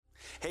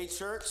Hey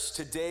church,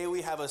 today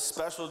we have a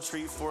special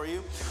treat for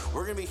you.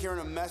 We're going to be hearing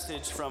a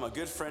message from a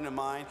good friend of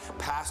mine,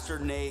 Pastor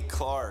Nate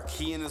Clark.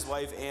 He and his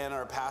wife Ann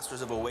are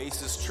pastors of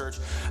Oasis Church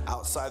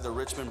outside the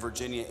Richmond,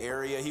 Virginia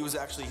area. He was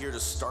actually here to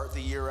start the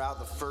year out,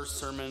 the first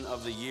sermon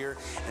of the year,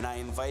 and I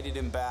invited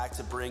him back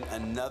to bring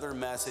another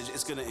message.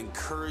 It's going to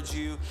encourage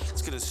you.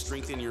 It's going to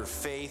strengthen your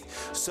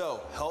faith. So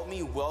help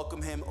me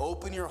welcome him.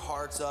 Open your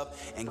hearts up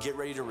and get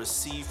ready to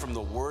receive from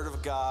the Word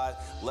of God.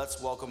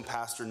 Let's welcome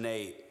Pastor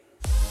Nate.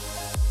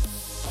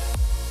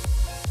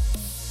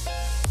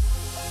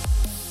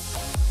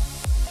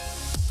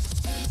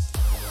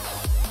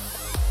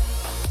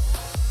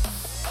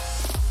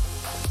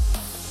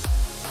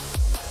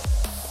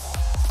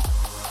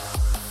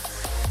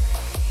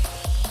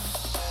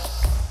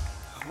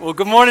 Well,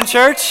 good morning,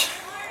 church.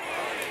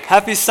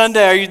 Happy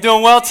Sunday. Are you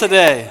doing well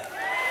today?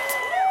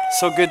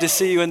 So good to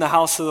see you in the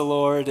house of the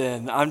Lord,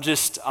 and I'm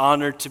just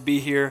honored to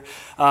be here.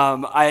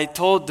 I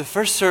told the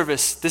first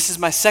service, this is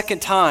my second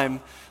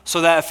time,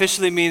 so that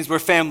officially means we're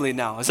family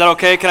now. Is that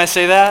okay? Can I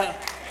say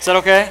that? Is that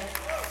okay?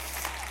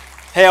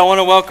 Hey, I want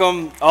to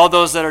welcome all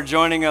those that are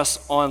joining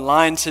us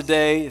online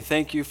today.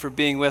 Thank you for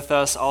being with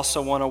us.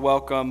 Also want to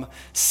welcome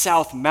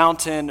South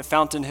Mountain,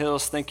 Fountain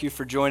Hills. Thank you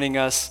for joining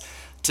us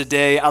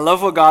today. I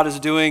love what God is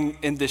doing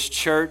in this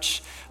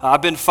church.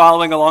 I've been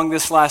following along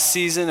this last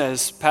season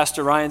as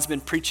Pastor Ryan's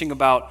been preaching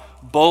about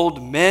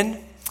bold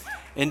men.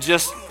 And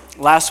just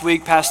last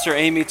week, Pastor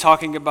Amy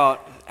talking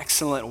about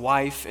excellent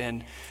wife.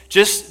 And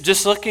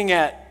just looking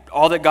at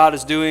all that God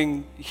is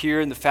doing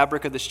here in the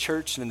fabric of this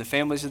church and in the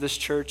families of this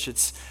church,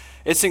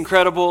 it's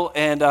incredible.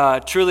 And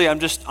truly, I'm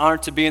just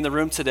honored to be in the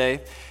room today.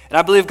 And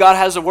I believe God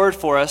has a word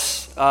for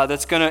us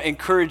that's going to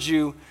encourage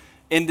you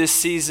in this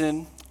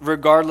season,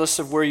 regardless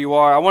of where you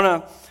are. I want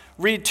to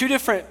read two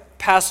different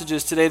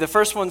passages today. The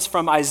first one's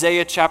from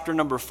Isaiah chapter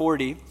number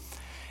 40.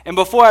 And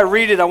before I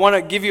read it, I want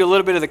to give you a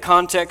little bit of the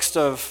context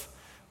of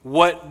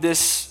what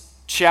this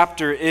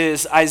chapter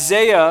is.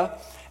 Isaiah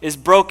is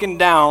broken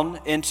down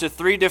into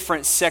three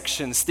different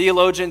sections.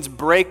 Theologians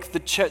break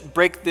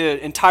the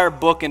entire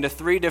book into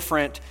three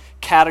different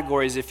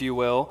categories, if you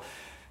will.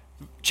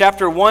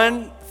 Chapter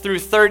 1 through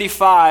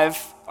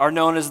 35 are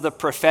known as the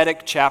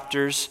prophetic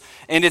chapters,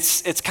 and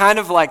it's kind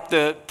of like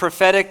the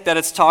prophetic that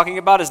it's talking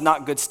about is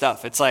not good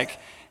stuff. It's like,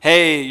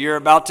 hey, you're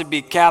about to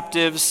be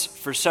captives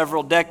for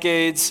several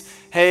decades.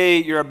 Hey,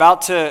 you're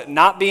about to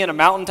not be in a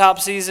mountaintop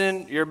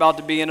season, you're about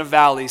to be in a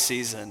valley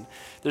season.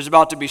 There's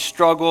about to be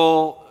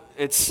struggle.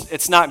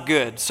 It's not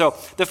good. So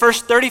the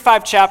first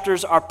 35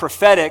 chapters are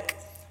prophetic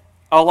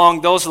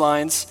along those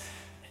lines.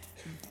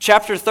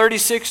 Chapter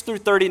 36 through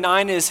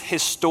 39 is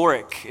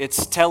historic.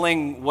 It's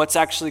telling what's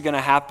actually going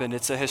to happen.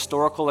 It's a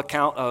historical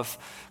account of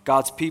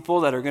God's people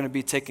that are going to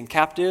be taken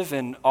captive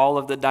and all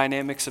of the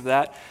dynamics of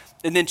that.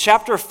 And then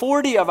chapter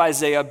 40 of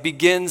Isaiah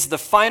begins the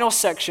final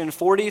section,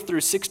 40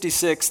 through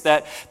 66,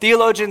 that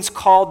theologians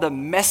call the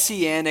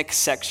messianic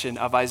section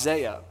of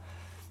Isaiah.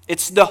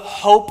 It's the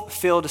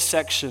hope-filled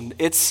section.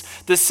 It's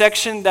the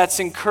section that's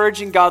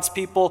encouraging God's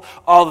people,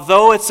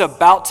 although it's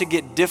about to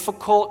get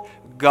difficult,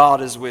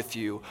 God is with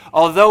you.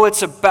 Although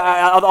it's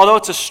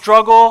a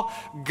struggle,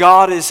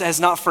 God has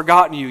not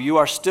forgotten you. You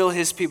are still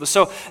His people.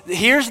 So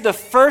here's the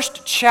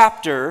first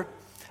chapter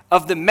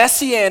of the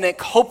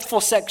messianic, hopeful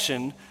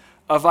section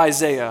of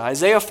Isaiah.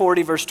 Isaiah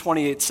 40 verse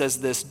 28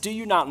 says this, "Do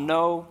you not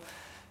know?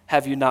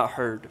 Have you not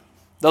heard?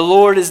 The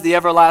Lord is the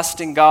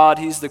everlasting God.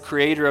 He's the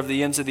creator of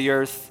the ends of the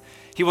earth.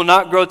 He will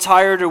not grow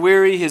tired or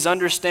weary. His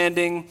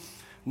understanding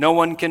no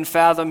one can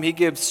fathom. He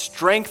gives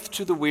strength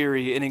to the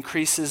weary and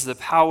increases the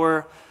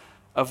power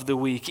of the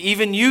weak.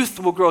 Even youth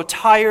will grow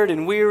tired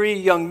and weary.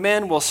 Young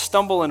men will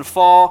stumble and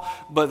fall.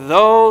 But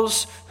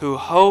those who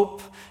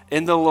hope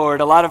in the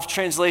Lord," a lot of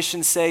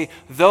translations say,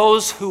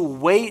 "those who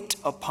wait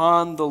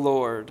upon the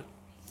Lord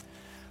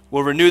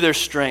will renew their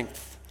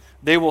strength.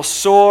 They will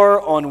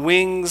soar on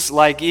wings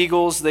like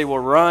eagles. They will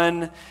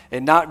run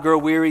and not grow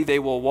weary. They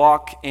will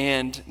walk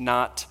and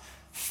not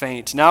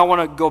faint." Now I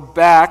want to go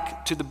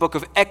back to the book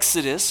of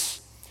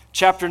Exodus,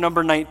 chapter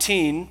number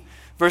 19.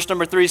 Verse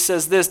number 3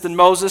 says this, "Then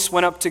Moses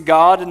went up to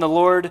God, and the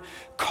Lord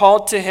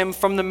called to him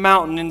from the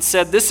mountain and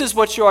said, 'This is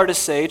what you are to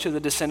say to the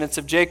descendants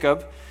of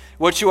Jacob,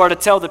 what you are to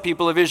tell the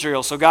people of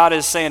Israel.'" So God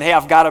is saying, hey,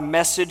 I've got a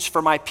message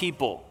for my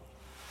people.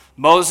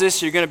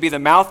 Moses, you're going to be the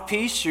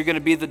mouthpiece. You're going to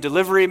be the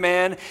delivery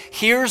man.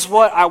 Here's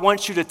what I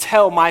want you to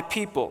tell my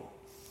people.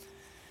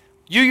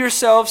 "You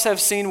yourselves have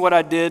seen what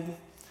I did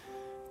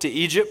to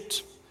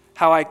Egypt,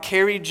 how I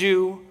carried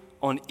you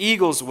on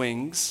eagle's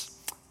wings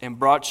and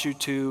brought you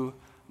to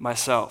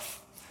myself."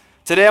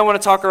 Today I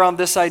want to talk around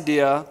this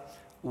idea,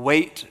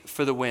 wait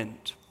for the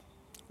wind.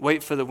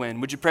 Wait for the wind.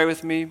 Would you pray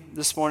with me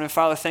this morning?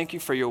 Father, thank you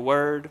for your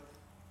word.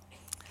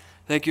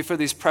 Thank you for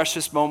these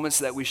precious moments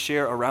that we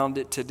share around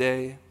it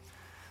today.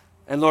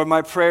 And Lord,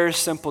 my prayer is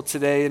simple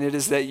today, and it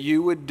is that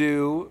you would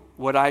do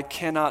what I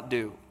cannot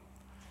do,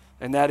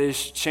 and that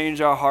is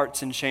change our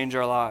hearts and change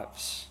our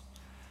lives.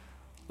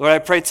 Lord, I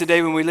pray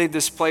today when we leave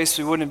this place,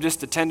 we wouldn't have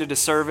just attended a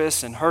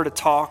service and heard a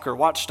talk or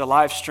watched a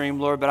live stream,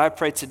 Lord, but I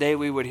pray today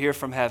we would hear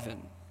from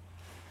heaven.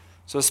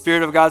 So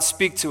Spirit of God,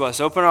 speak to us.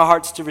 Open our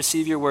hearts to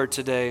receive your word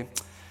today.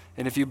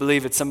 And if you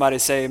believe it, somebody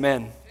say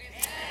amen.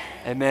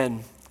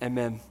 Amen.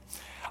 Amen.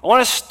 I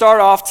want to start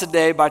off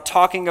today by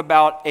talking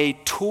about a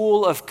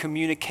tool of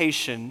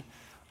communication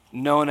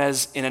known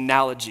as an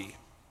analogy.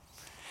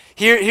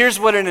 Here's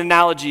what an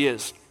analogy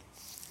is.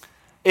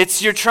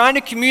 It's you're trying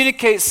to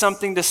communicate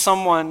something to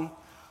someone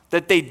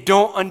that they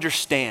don't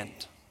understand.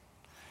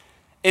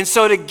 And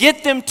so to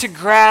get them to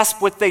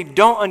grasp what they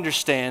don't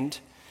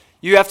understand,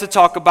 you have to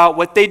talk about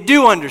what they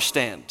do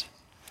understand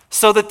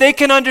so that they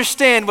can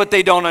understand what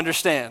they don't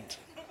understand.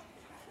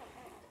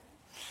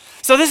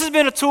 So this has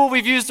been a tool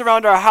we've used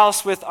around our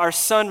house with our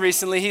son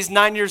recently. He's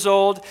 9 years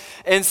old.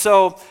 And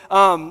so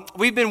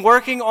we've been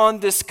working on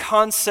this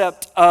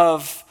concept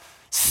of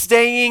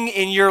staying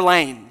in your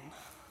lane.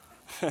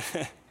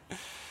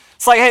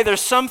 It's like, hey, there's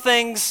some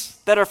things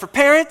that are for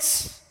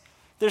parents.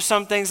 There's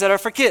some things that are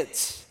for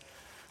kids.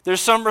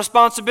 There's some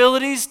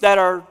responsibilities that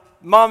are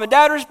mom and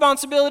dad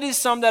responsibilities,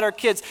 some that are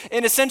kids.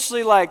 And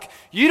essentially, like,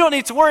 you don't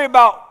need to worry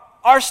about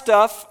our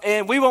stuff,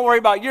 and we won't worry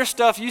about your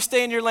stuff. You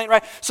stay in your lane,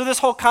 right? So this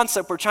whole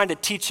concept we're trying to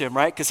teach him,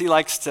 right? Because he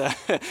likes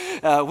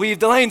to weave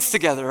the lanes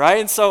together, right?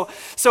 And so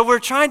we're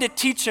trying to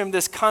teach him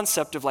this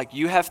concept of like,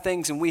 you have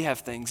things and we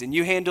have things, and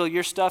you handle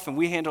your stuff and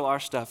we handle our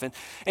stuff.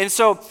 And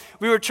so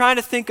we were trying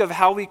to think of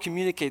how we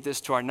communicate this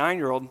to our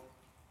 9-year-old,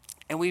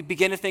 and we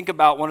began to think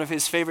about one of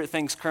his favorite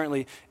things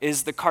currently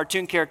is the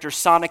cartoon character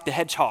Sonic the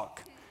Hedgehog.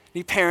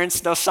 Any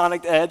parents know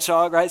Sonic the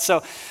Hedgehog, right?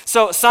 So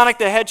Sonic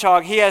the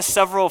Hedgehog, he has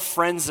several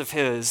friends of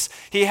his.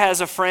 He has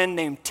a friend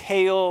named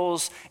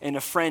Tails and a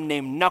friend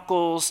named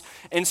Knuckles.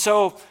 And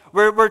so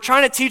we're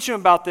trying to teach him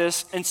about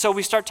this, and so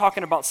we start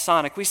talking about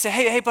Sonic. We say,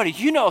 hey, buddy,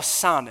 you know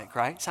Sonic,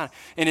 right? Sonic.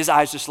 And his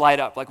eyes just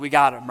light up like we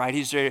got him, right?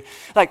 He's ready.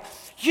 Like,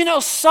 you know,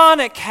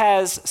 Sonic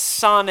has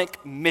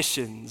Sonic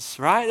missions,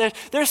 right?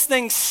 There's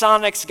things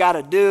Sonic's got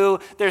to do.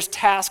 There's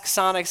tasks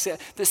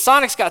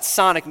Sonic's got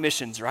Sonic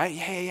missions, right?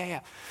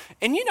 Yeah.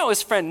 And you know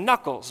his friend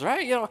Knuckles,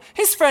 right? You know,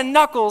 his friend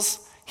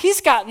Knuckles,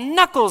 he's got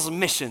Knuckles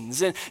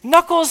missions. And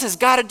Knuckles has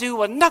got to do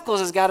what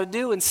Knuckles has got to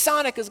do, and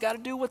Sonic has got to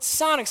do what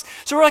Sonic's.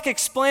 So we're like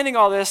explaining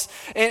all this,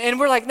 and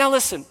we're like, now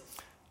listen,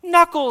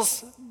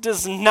 Knuckles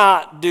does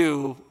not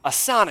do a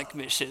Sonic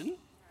mission,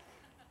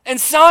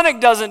 and Sonic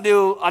doesn't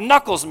do a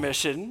Knuckles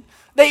mission.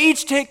 They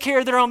each take care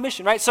of their own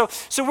mission, right? So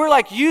we're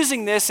like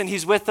using this, and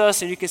he's with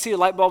us, and you can see the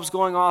light bulbs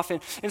going off,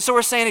 and so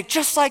we're saying,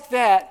 just like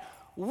that,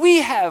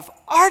 we have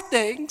our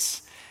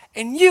things,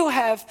 and you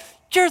have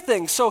your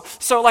thing. So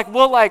like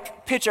we'll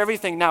like pitch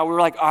everything now. We're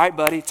like, all right,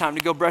 buddy, time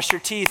to go brush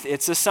your teeth.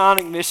 It's a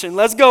Sonic mission.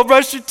 Let's go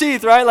brush your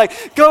teeth, right?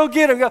 Like, go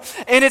get him. Go.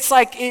 And it's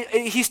like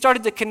he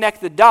started to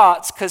connect the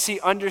dots because he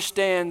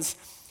understands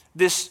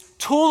this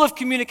tool of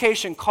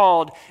communication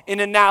called an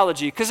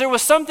analogy. Because there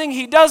was something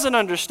he doesn't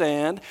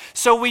understand,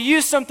 so we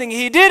used something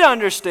he did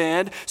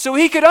understand so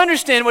he could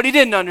understand what he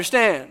didn't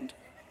understand.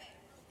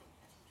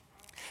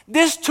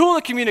 This tool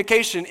of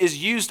communication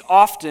is used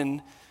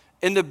often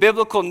in the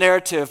biblical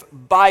narrative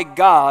by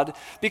God,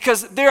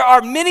 because there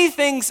are many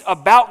things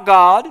about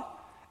God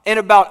and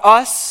about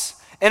us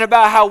and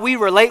about how we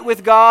relate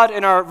with God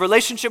and our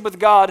relationship with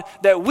God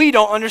that we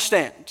don't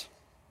understand.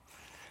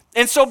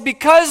 And so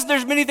because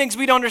there's many things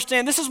we don't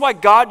understand, this is why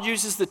God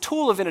uses the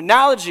tool of an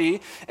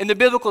analogy in the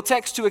biblical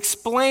text to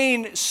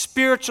explain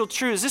spiritual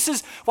truths. This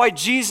is why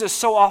Jesus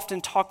so often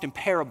talked in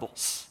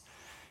parables.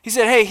 He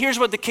said, hey, here's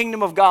what the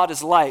kingdom of God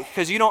is like,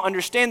 because you don't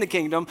understand the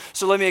kingdom,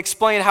 so let me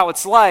explain how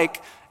it's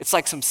like. It's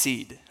like some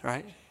seed,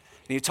 right? And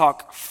you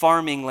talk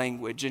farming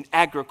language and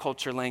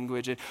agriculture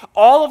language. And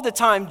all of the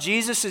time,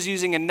 Jesus is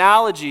using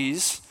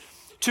analogies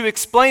to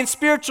explain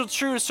spiritual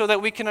truths so that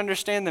we can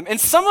understand them.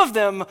 And some of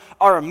them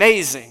are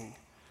amazing.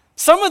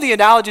 Some of the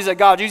analogies that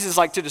God uses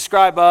like to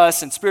describe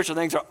us and spiritual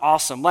things are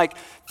awesome. Like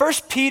 1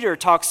 Peter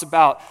talks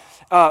about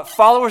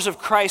followers of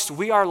Christ,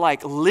 we are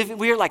like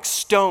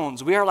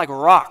stones. We are like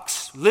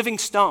rocks, living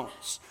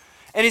stones.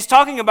 And he's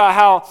talking about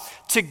how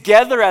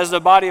together as the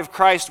body of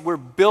Christ, we're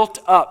built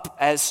up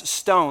as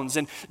stones.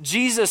 And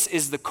Jesus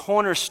is the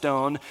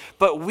cornerstone,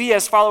 but we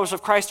as followers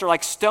of Christ are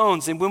like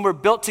stones. And when we're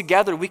built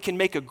together, we can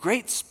make a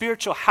great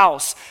spiritual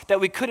house that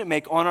we couldn't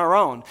make on our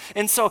own.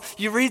 And so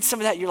you read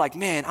some of that, you're like,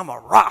 man, I'm a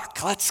rock.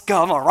 Let's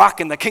go. I'm a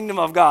rock in the kingdom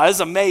of God. It's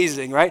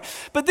amazing, right?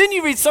 But then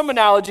you read some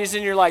analogies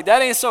and you're like,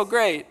 that ain't so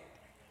great.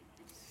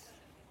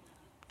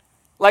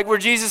 Like where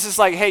Jesus is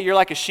like, hey, you're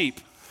like a sheep.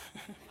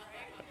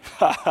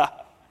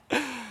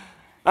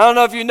 I don't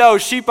know if you know,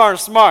 sheep aren't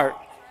smart.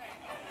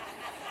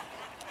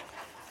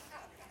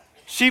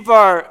 Sheep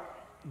are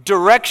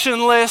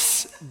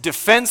directionless,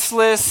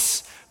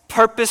 defenseless,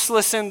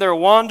 purposeless in their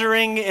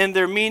wandering and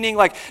their meaning.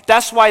 Like,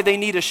 that's why they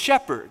need a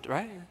shepherd,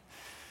 right?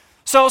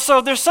 So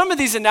there's some of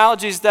these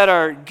analogies that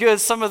are good.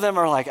 Some of them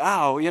are like,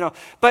 ow, you know.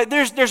 But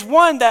there's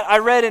one that I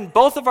read in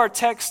both of our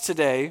texts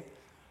today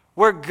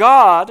where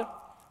God,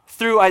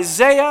 through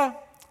Isaiah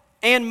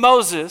and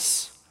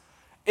Moses,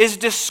 is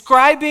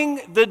describing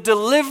the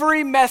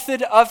delivery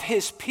method of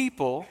his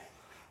people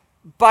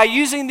by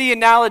using the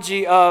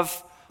analogy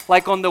of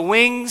like on the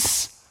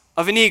wings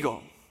of an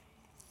eagle.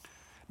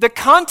 the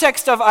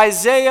context of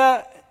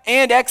Isaiah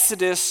and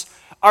Exodus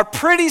are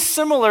pretty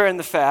similar in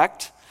the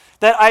fact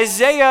that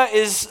Isaiah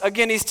is,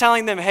 again, he's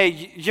telling them,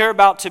 hey, you're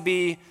about to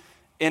be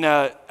in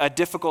a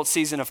difficult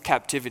season of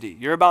captivity.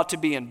 You're about to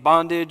be in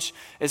bondage.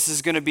 This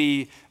is going to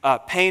be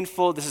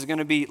painful. This is going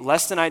to be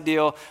less than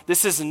ideal.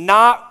 This is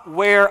not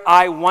where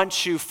I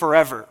want you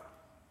forever.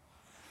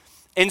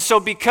 And so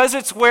because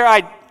it's where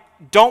I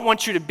don't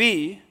want you to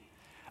be,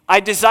 I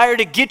desire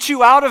to get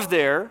you out of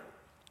there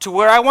to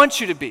where I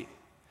want you to be.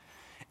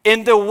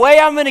 And the way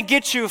I'm going to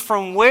get you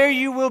from where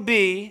you will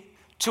be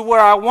to where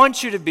I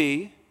want you to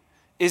be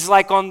is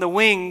like on the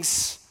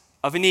wings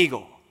of an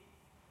eagle.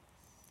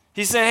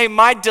 He's saying, hey,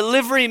 my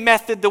delivery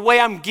method, the way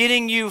I'm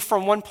getting you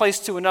from one place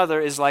to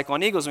another is like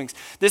on eagle's wings.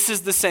 This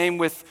is the same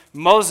with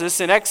Moses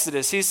in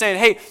Exodus. He's saying,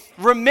 hey,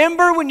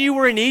 remember when you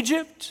were in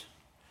Egypt?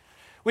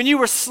 When you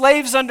were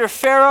slaves under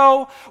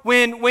Pharaoh,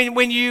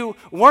 when you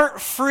weren't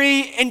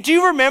free, and do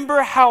you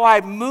remember how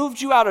I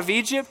moved you out of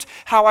Egypt,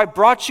 how I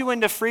brought you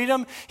into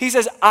freedom? He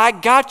says, I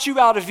got you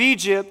out of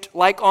Egypt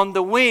like on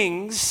the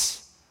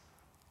wings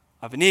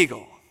of an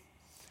eagle.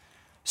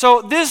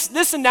 So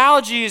this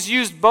analogy is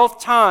used both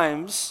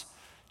times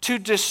to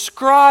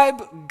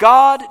describe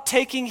God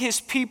taking his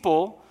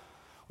people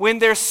when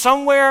they're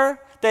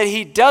somewhere that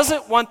he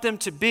doesn't want them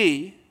to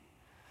be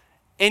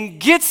and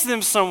gets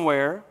them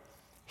somewhere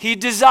he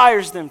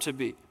desires them to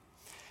be.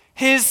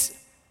 His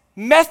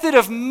method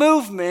of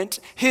movement,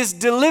 his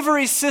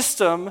delivery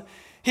system,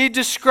 he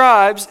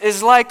describes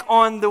is like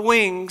on the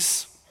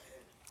wings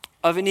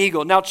of an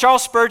eagle. Now,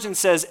 Charles Spurgeon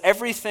says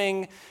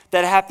everything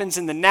that happens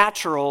in the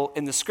natural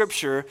in the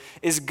scripture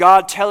is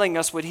God telling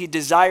us what he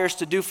desires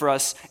to do for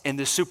us in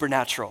the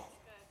supernatural.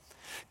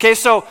 Okay,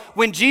 so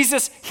when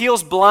Jesus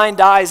heals blind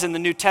eyes in the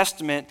New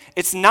Testament,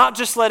 it's not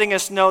just letting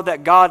us know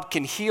that God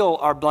can heal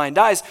our blind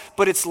eyes,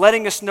 but it's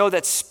letting us know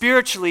that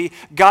spiritually,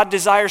 God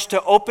desires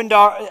to open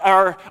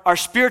our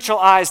spiritual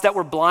eyes that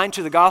were blind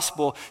to the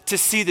gospel to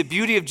see the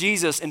beauty of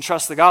Jesus and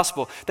trust the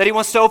gospel. That he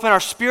wants to open our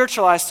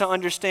spiritual eyes to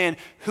understand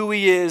who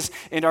he is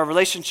and our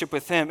relationship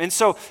with him. And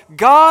so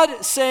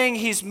God saying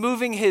he's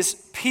moving his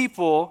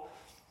people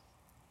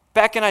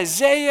back in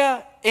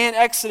Isaiah and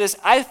Exodus,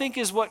 I think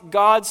is what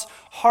God's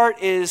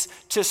heart is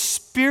to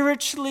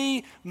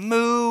spiritually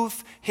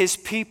move his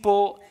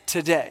people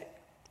today.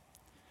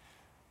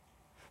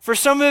 For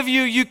some of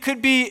you, you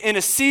could be in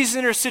a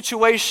season or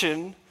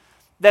situation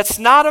that's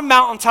not a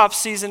mountaintop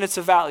season, it's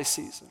a valley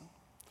season.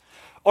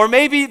 Or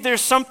maybe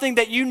there's something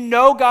that you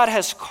know God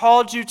has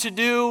called you to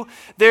do.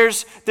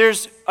 There's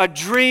a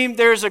dream,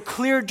 there's a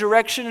clear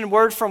direction and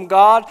word from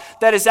God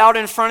that is out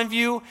in front of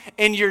you,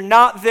 and you're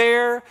not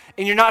there,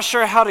 and you're not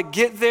sure how to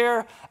get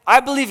there. I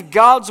believe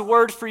God's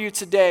word for you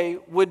today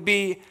would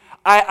be,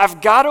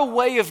 I've got a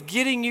way of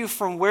getting you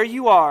from where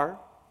you are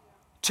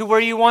to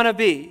where you want to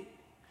be,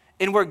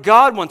 and where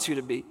God wants you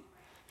to be.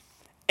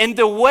 And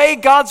the way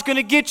God's going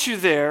to get you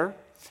there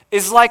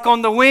is like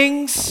on the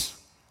wings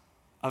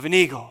of an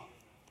eagle.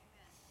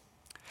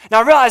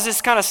 Now, I realize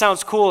this kind of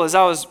sounds cool. As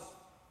I was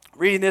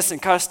reading this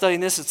and kind of studying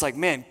this, it's like,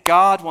 man,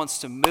 God wants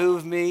to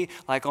move me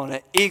like on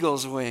an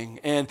eagle's wing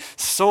and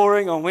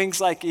soaring on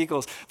wings like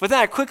eagles. But then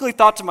I quickly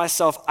thought to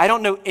myself, I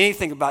don't know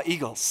anything about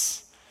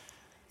eagles.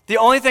 The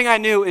only thing I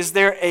knew is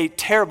they're a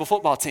terrible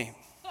football team.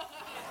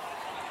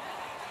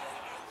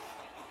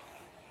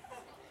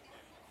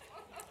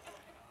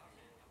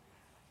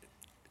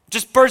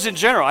 Just birds in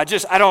general. I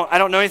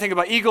don't know anything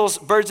about eagles,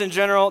 birds in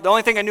general. The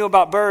only thing I knew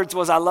about birds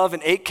was I love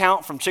an 8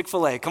 count from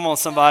Chick-fil-A. Come on,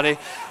 somebody.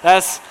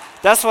 That's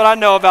what I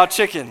know about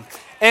chicken.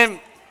 And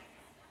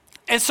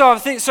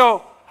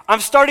so I'm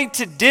starting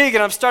to dig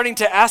and I'm starting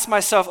to ask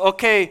myself,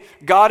 okay,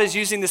 God is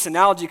using this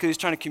analogy because he's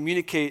trying to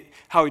communicate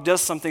how he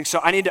does something, so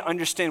I need to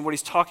understand what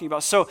he's talking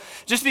about. So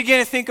just begin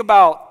to think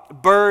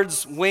about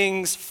birds,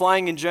 wings,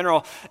 flying in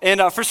general.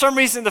 And for some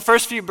reason, the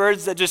first few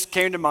birds that just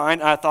came to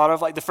mind, I thought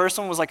of, like the first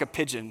one was like a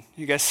pigeon.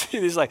 You guys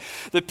see these, like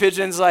the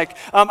pigeons, like,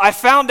 I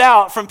found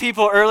out from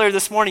people earlier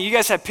this morning, you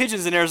guys have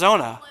pigeons in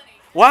Arizona.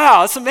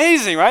 Wow, that's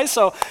amazing, right?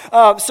 So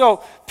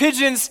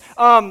pigeons,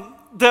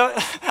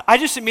 I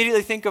just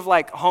immediately think of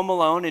like Home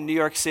Alone in New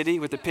York City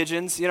with the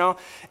pigeons, you know,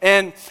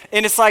 and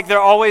it's like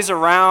they're always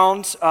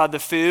around the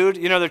food,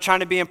 you know, they're trying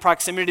to be in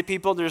proximity to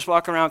people, they're just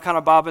walking around kind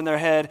of bobbing their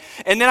head,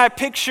 and then I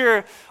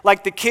picture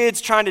like the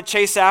kids trying to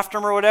chase after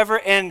them or whatever,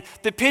 and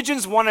the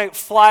pigeons want to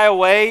fly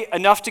away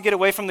enough to get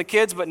away from the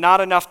kids, but not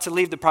enough to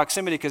leave the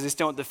proximity because they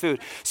still want the food.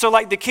 So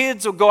like the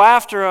kids will go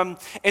after them,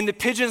 and the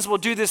pigeons will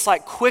do this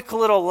like quick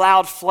little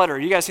loud flutter.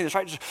 You guys see this,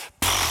 right? Just,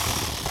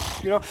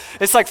 you know,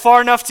 it's like far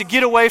enough to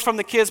get away from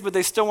the kids, but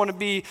they still want to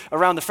be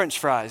around the French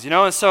fries, you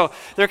know, and so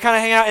they're kind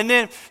of hanging out. And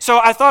then, so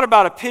I thought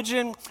about a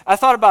pigeon, I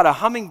thought about a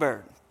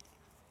hummingbird.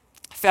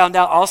 Found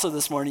out also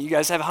this morning, you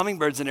guys have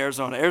hummingbirds in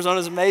Arizona.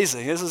 Arizona's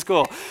amazing, this is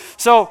cool.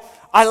 So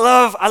I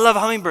love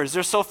hummingbirds,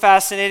 they're so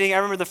fascinating. I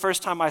remember the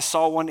first time I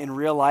saw one in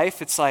real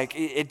life, it's like,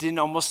 it didn't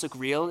almost look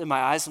real in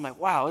my eyes. I'm like,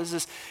 wow, what is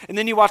this? And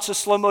then you watch the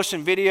slow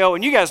motion video,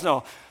 and you guys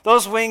know,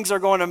 those wings are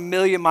going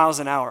 1,000,000 miles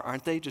an hour,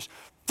 aren't they? Just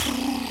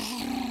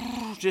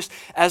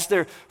as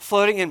they're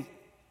floating, and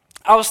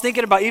I was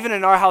thinking about even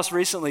in our house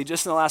recently,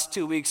 just in the last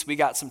 2 weeks, we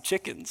got some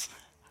chickens.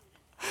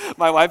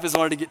 My wife has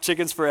wanted to get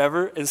chickens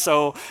forever, and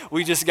so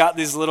we just got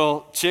these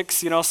little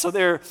chicks, so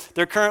they're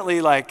currently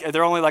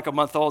they're only like a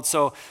month old,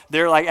 so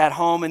they're like at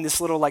home in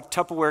this little like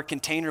Tupperware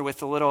container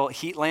with a little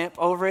heat lamp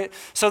over it.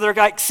 So they're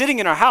like sitting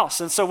in our house,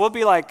 and so we'll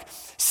be like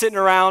sitting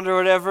around or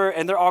whatever,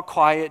 and they're all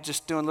quiet,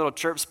 just doing little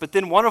chirps, but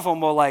then one of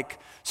them will like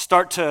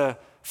start to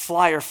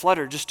fly or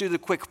flutter, just do the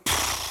quick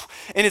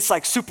and it's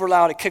like super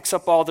loud. It kicks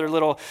up all their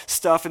little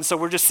stuff. And so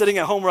we're just sitting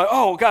at home. We're like,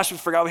 oh gosh, we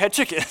forgot we had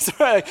chickens.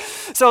 Right?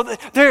 So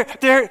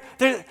they're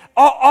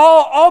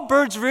all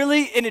birds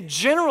really, in a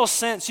general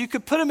sense, you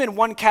could put them in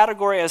one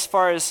category as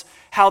far as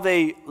how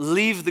they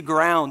leave the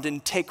ground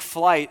and take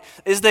flight,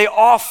 is they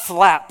all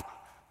flap.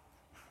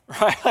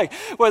 Right? Like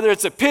whether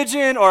it's a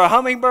pigeon or a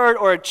hummingbird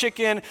or a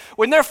chicken,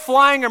 when they're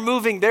flying or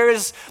moving,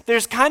 there's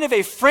kind of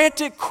a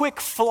frantic, quick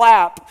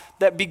flap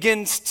that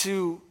begins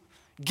to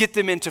get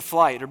them into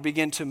flight or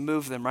begin to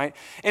move them, right?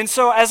 And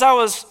so as I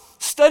was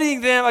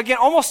studying them, again,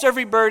 almost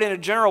every bird in a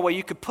general way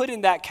you could put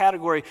in that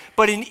category,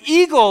 but an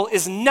eagle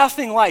is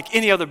nothing like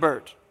any other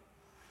bird.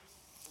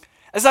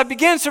 As I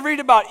began to read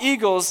about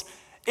eagles,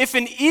 if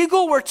an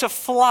eagle were to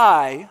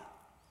fly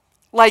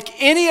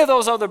like any of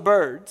those other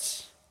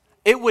birds,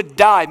 it would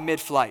die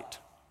mid-flight.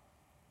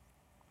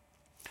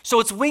 So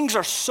its wings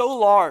are so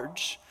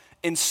large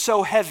and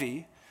so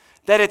heavy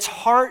that its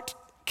heart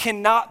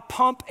cannot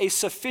pump a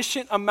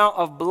sufficient amount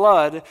of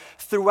blood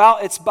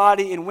throughout its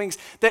body and wings,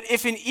 that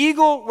if an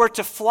eagle were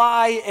to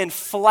fly and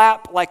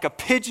flap like a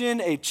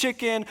pigeon, a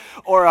chicken,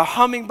 or a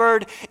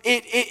hummingbird,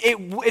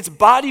 its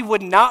body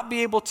would not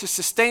be able to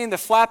sustain the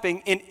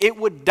flapping, and it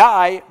would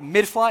die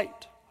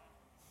mid-flight.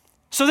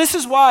 So this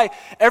is why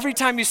every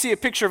time you see a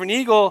picture of an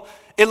eagle,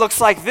 it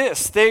looks like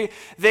this. They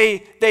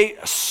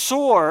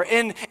soar.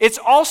 And it's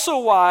also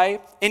why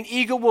an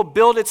eagle will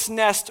build its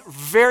nest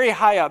very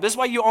high up. This is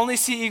why you only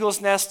see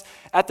eagles' nest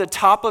at the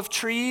top of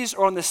trees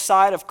or on the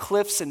side of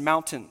cliffs and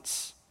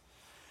mountains.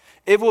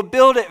 It will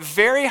build it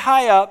very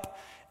high up,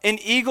 and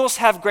eagles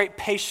have great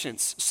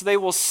patience. So they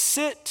will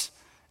sit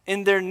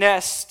in their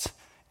nest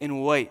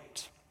and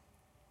wait.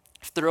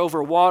 If they're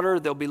over water,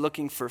 they'll be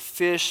looking for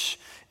fish.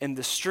 In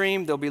the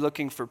stream, they'll be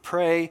looking for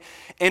prey.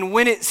 And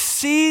when it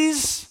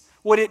sees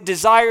what it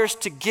desires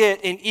to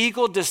get, an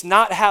eagle does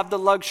not have the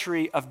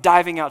luxury of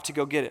diving out to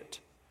go get it.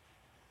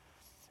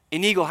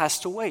 An eagle has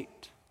to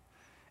wait.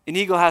 An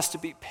eagle has to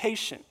be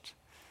patient.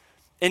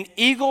 And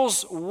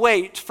eagles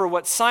wait for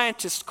what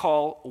scientists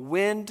call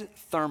wind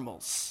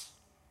thermals.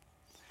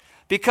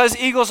 Because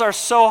eagles are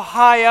so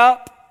high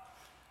up,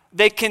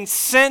 they can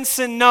sense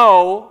and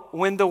know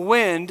when the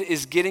wind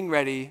is getting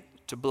ready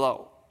to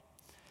blow.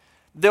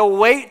 They'll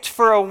wait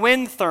for a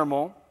wind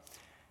thermal,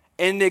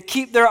 and they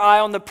keep their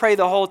eye on the prey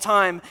the whole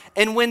time.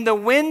 And when the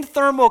wind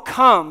thermal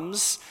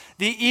comes,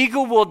 the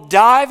eagle will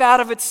dive out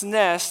of its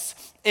nest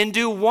and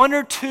do one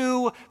or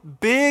two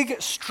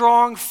big,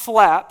 strong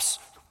flaps,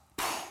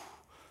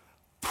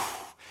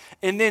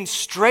 and then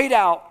straight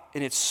out,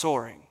 and it's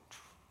soaring.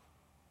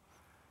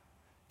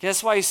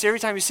 That's why you see,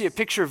 every time you see a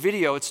picture or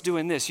video, it's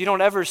doing this. You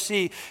don't ever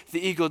see the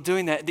eagle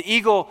doing that. The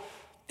eagle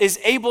is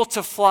able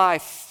to fly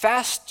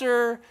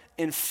faster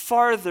and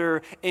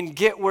farther and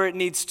get where it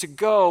needs to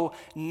go,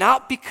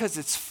 not because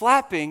it's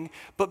flapping,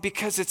 but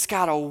because it's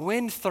got a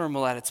wind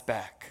thermal at its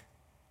back.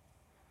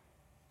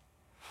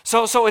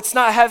 So it's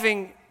not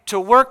having to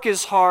work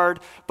as hard,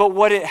 but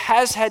what it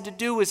has had to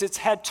do is it's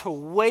had to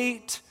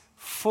wait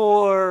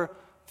for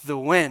the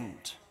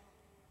wind.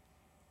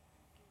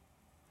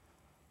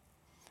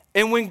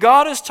 And when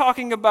God is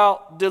talking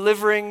about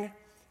delivering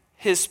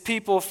his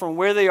people from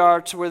where they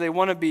are to where they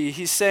want to be,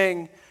 he's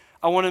saying,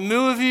 I want to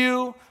move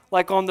you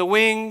like on the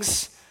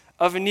wings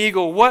of an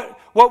eagle. What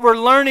we're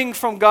learning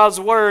from God's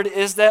word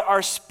is that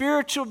our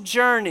spiritual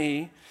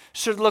journey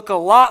should look a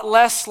lot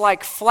less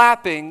like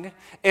flapping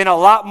and a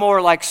lot more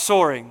like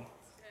soaring.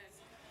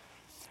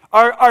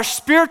 Our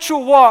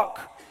spiritual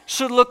walk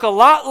should look a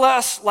lot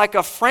less like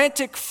a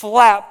frantic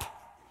flap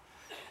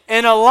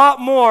and a lot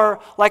more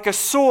like a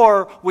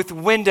soar with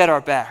wind at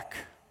our back.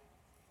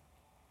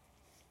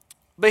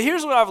 But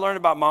here's what I've learned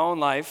about my own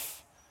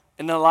life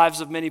and the lives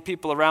of many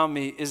people around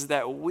me, is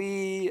that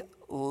we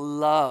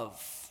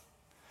love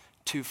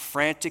to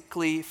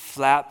frantically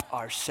flap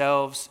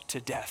ourselves to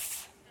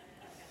death.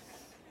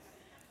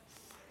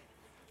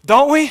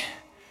 Don't we?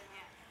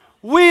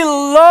 We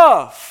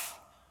love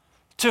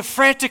to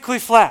frantically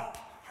flap.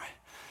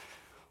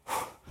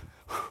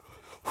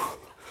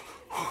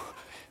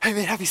 Hey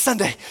man, happy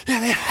Sunday. Yeah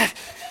man.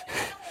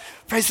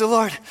 Praise the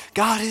Lord.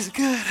 God is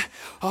good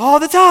all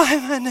the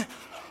time. And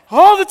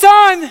all the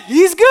time,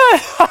 he's good.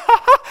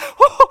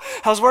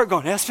 How's work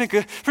going? Yeah, it's been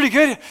good. Pretty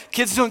good.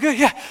 Kids doing good?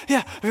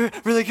 Yeah,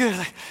 really good.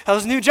 Like,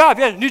 how's the new job?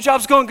 Yeah, the new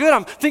job's going good.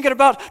 I'm thinking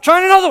about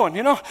trying another one,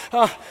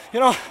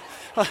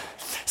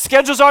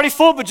 schedule's already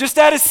full, but just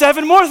added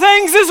 7 more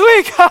things this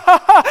week.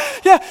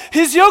 Yeah,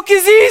 his yoke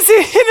is easy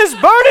and his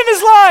burden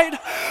is light.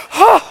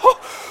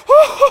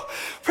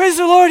 Praise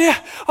the Lord, yeah.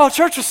 Oh,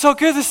 church was so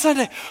good this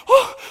Sunday.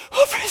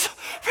 Praise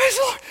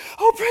the Lord.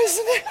 Oh, praise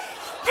the name.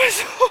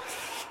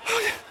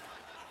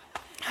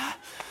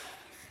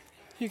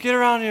 You get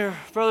around your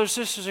brothers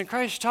and sisters in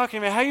Christ, you're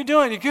talking to me, how you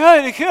doing? You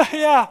good? You good?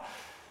 Yeah.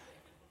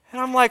 And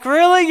I'm like,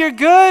 really? You're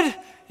good?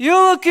 You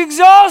look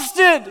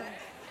exhausted.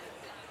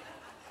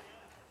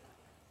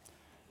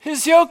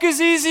 His yoke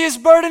is easy, his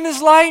burden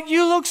is light.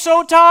 You look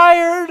so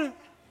tired.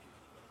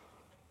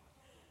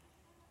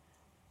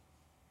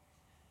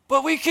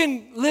 But we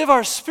can live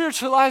our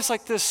spiritual lives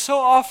like this so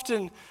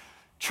often,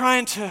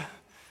 trying to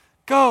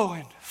go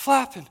and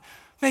flap and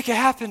make it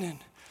happen. And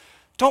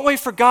don't wait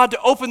for God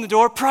to open the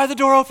door. Pry the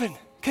door open.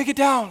 Kick it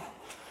down.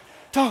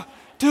 Don't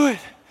do it.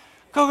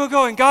 Go, go,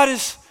 go. And God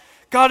is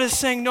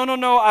saying,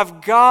 no,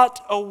 I've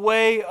got a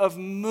way of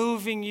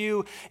moving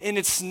you, and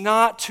it's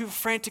not to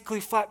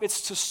frantically flap,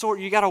 it's to soar.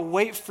 You got to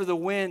wait for the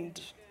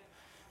wind.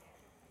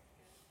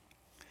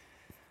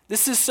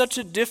 This is such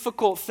a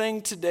difficult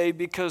thing today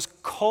because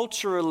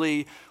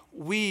culturally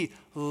we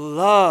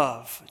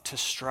love to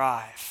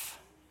strive.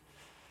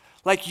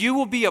 Like, you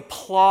will be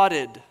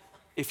applauded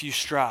if you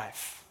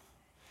strive.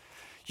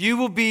 You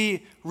will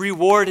be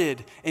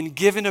rewarded and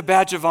given a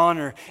badge of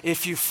honor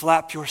if you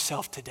flap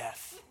yourself to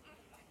death.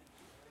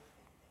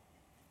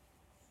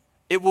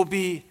 It will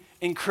be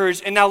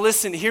encouraged. And now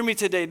listen, hear me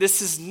today.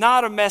 This is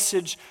not a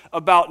message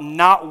about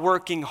not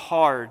working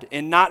hard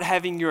and not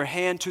having your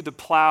hand to the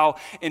plow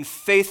and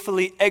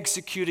faithfully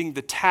executing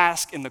the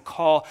task and the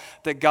call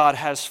that God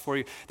has for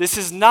you. This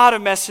is not a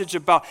message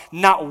about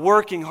not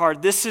working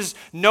hard. This is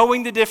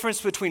knowing the difference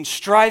between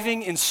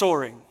striving and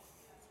soaring.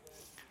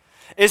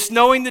 It's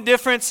knowing the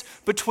difference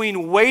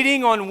between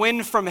waiting on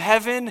wind from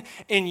heaven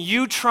and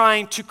you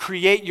trying to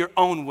create your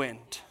own wind.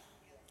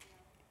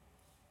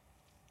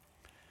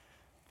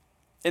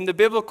 In the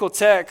biblical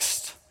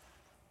text,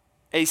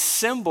 a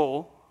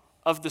symbol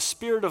of the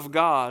Spirit of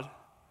God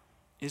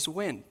is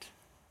wind.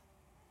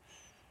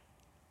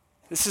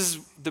 This is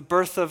the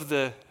birth of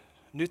the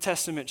New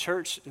Testament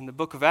church in the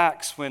book of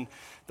Acts when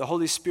the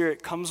Holy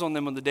Spirit comes on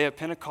them on the day of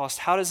Pentecost.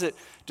 How does it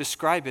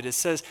describe it? It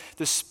says,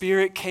 the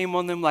Spirit came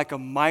on them like a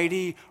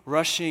mighty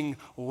rushing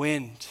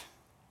wind.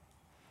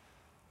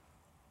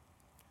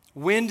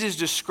 Wind is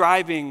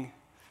describing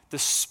the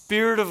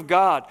Spirit of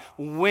God,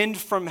 wind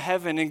from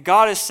heaven. And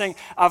God is saying,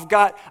 I've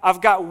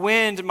got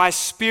wind, my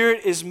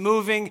Spirit is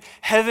moving,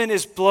 heaven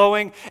is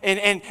blowing,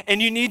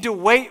 and you need to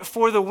wait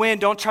for the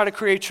wind. Don't try to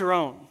create your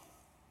own.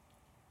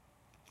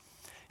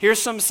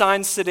 Here's some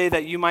signs today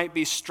that you might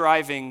be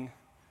striving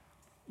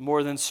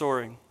more than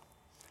soaring.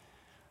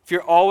 If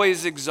you're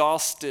always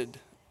exhausted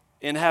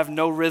and have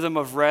no rhythm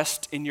of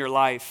rest in your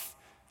life,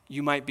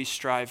 you might be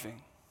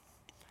striving.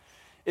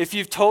 If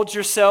you've told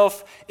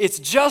yourself it's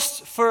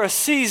just for a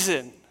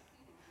season,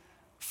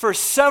 for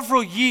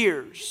several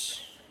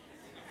years.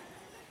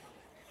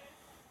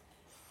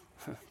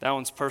 That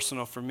one's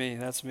personal for me.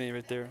 That's me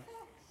right there.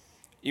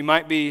 You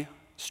might be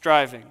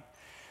striving.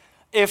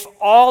 If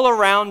all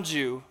around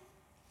you,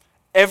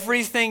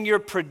 everything you're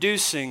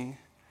producing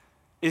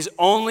is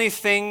only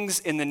things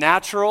in the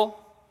natural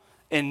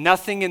and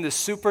nothing in the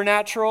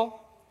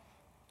supernatural,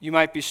 you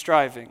might be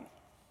striving.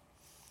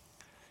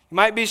 You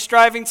might be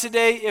striving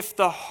today if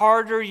the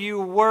harder you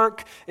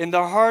work and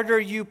the harder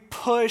you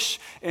push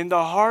and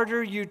the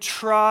harder you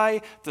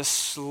try, the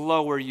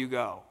slower you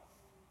go.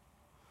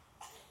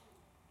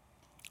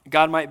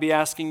 God might be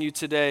asking you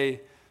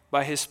today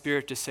by His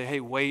Spirit to say, hey,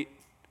 wait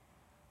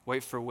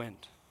for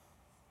wind.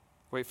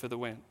 Wait for the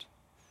wind.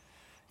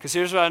 Because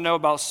here's what I know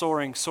about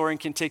soaring. Soaring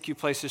can take you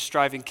places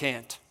striving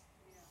can't.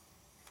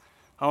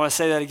 I want to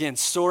say that again.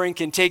 Soaring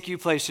can take you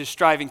places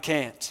striving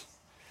can't.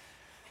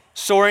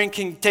 Soaring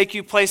can take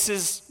you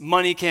places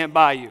money can't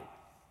buy you.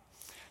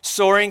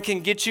 Soaring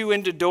can get you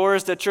into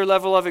doors that your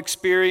level of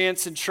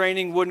experience and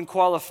training wouldn't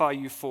qualify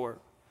you for.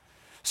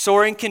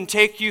 Soaring can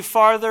take you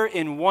farther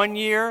in 1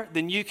 year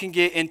than you can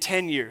get in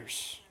 10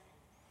 years.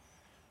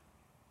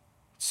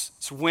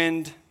 It's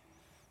wind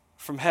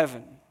from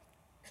heaven.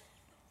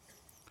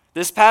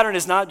 This pattern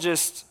is not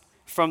just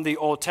from the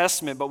Old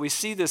Testament, but we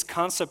see this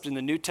concept in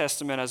the New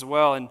Testament as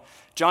well. In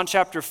John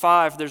chapter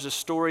 5, there's a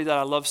story that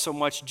I love so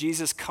much.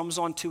 Jesus comes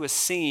onto a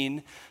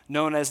scene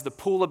known as the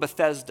Pool of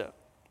Bethesda.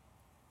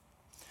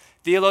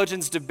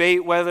 Theologians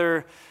debate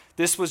whether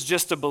this was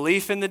just a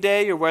belief in the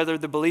day or whether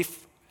the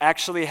belief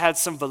actually had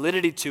some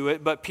validity to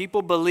it, but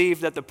people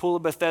believe that the Pool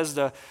of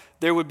Bethesda,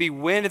 there would be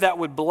wind that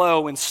would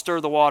blow and stir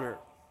the water.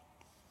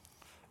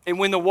 And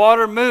when the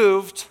water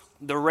moved,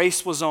 the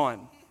race was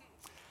on.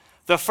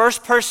 The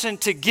first person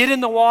to get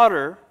in the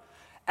water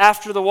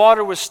after the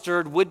water was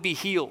stirred would be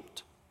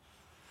healed.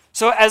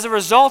 So as a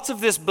result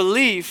of this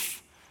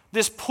belief,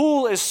 this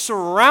pool is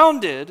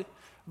surrounded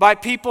by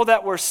people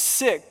that were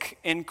sick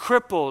and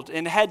crippled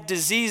and had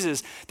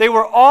diseases. They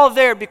were all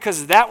there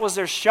because that was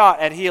their shot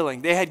at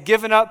healing. They had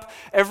given up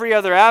every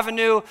other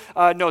avenue.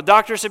 No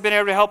doctors had been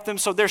able to help them.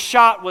 So their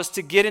shot was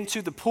to get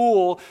into the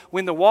pool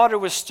when the water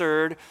was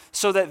stirred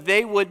so that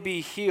they would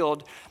be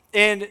healed.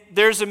 And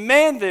there's a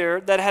man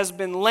there that has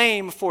been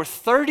lame for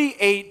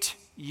 38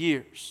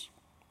 years.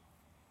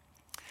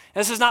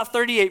 This is not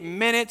 38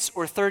 minutes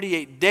or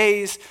 38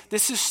 days.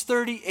 This is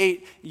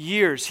 38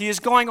 years. He is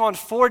going on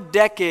 4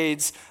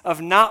 decades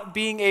of not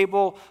being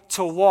able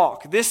to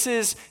walk. This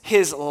is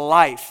his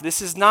life.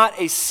 This is not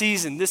a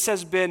season. This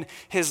has been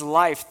his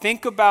life.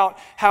 Think about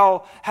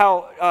how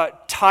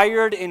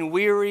tired and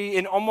weary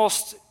and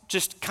almost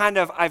just kind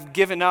of, I've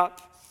given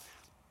up.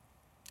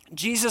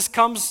 Jesus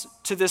comes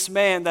to this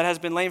man that has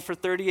been lame for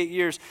 38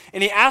 years,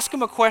 and he asks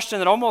him a question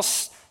that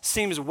almost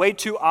seems way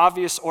too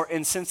obvious or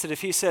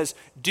insensitive. He says,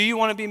 "Do you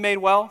want to be made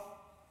well?"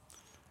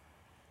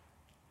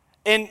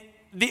 And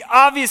the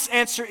obvious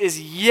answer is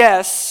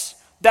yes.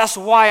 That's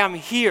why I'm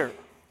here.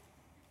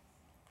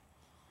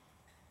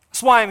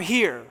 That's why I'm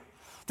here.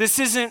 This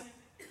isn't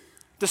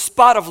the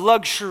spot of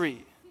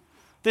luxury.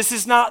 This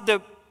is not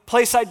the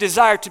place I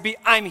desire to be.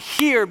 I'm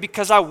here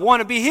because I want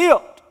to be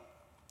healed.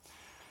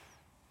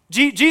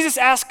 Jesus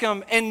asked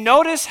him, and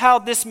notice how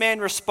this man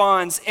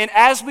responds. And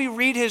as we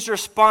read his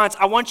response,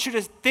 I want you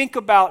to think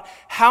about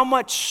how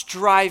much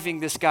striving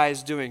this guy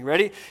is doing.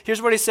 Ready?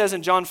 Here's what he says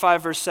in John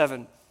 5, verse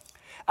 7.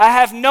 "I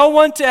have no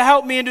one to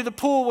help me into the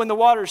pool when the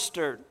water's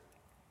stirred.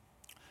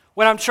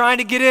 When I'm trying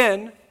to get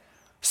in,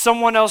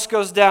 someone else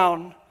goes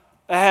down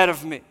ahead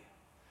of me."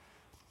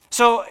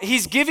 So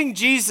he's giving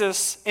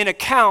Jesus an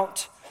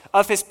account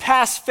of his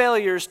past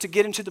failures to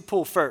get into the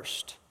pool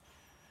first.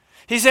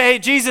 He said, "Hey,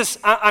 Jesus,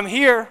 I'm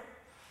here.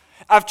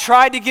 I've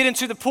tried to get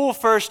into the pool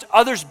first.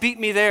 Others beat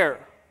me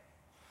there.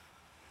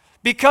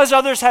 Because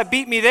others have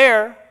beat me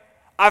there,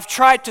 I've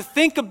tried to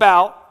think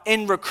about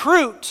and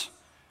recruit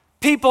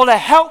people to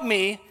help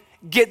me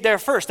get there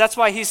first." That's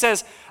why he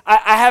says,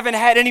 I haven't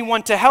had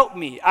anyone to help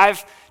me.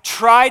 I've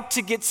tried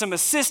to get some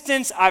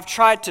assistance. I've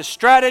tried to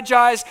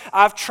strategize.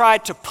 I've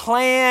tried to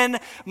plan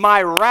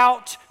my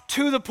route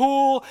to the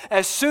pool.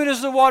 As soon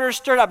as the water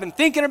stirred, I've been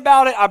thinking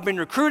about it. I've been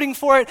recruiting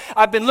for it.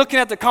 I've been looking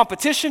at the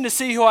competition to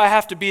see who I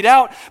have to beat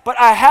out. But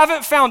I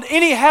haven't found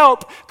any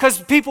help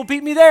because people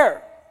beat me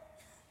there.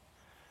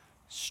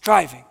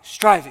 Striving,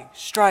 trying,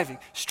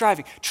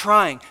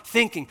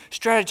 thinking,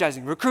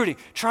 strategizing, recruiting,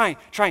 trying.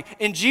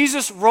 And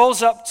Jesus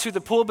rolls up to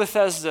the pool of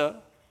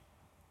Bethesda.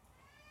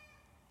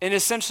 And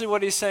essentially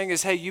what he's saying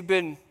is, hey, you've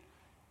been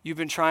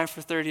trying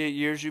for 38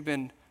 years. You've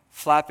been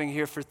flapping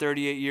here for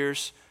 38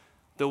 years.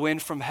 The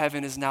wind from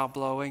heaven is now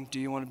blowing. Do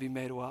you want to be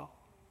made well?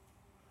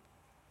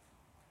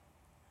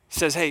 He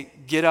says, hey,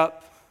 get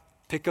up,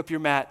 pick up your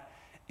mat,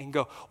 and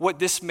go. What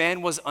this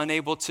man was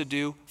unable to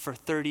do for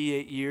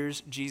 38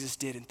 years, Jesus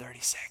did in 30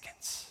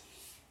 seconds.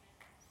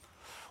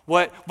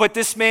 What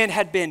this man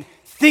had been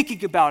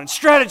thinking about and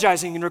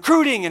strategizing and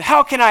recruiting and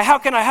how can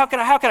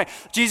I?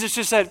 Jesus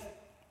just said,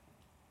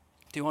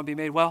 do you want to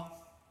be made well?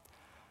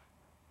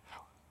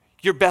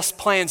 Your best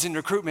plans in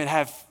recruitment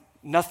have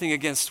nothing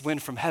against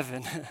wind from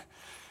heaven.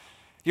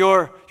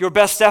 Your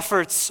best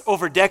efforts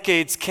over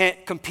decades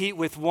can't compete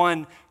with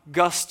one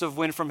gust of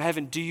wind from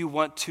heaven. Do you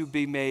want to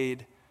be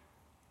made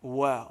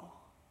well?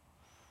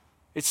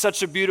 It's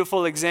such a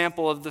beautiful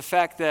example of the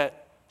fact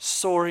that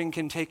soaring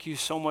can take you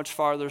so much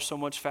farther, so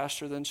much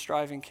faster than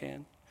striving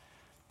can,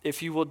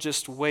 if you will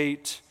just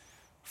wait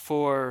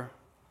for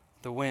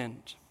the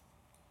wind.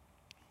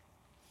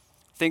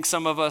 I think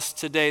some of us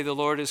today, the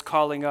Lord is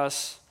calling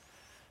us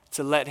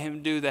to let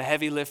him do the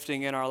heavy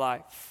lifting in our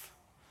life.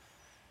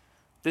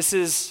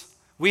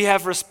 We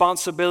have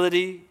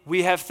responsibility.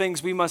 We have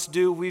things we must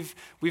do. We've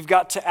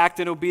got to act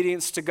in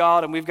obedience to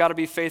God, and we've got to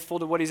be faithful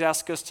to what he's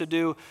asked us to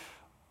do.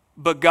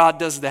 But God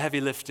does the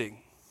heavy lifting.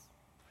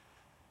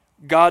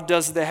 God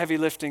does the heavy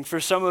lifting. For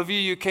some of you,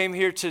 you came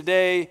here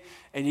today,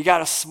 and you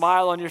got a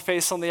smile on your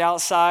face on the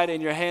outside,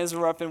 and your hands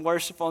were up in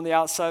worship on the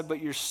outside,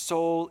 but your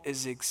soul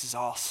is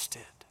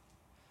exhausted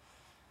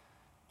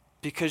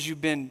because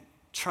you've been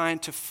trying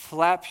to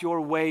flap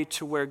your way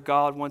to where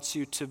God wants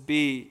you to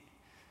be.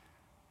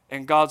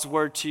 And God's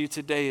word to you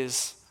today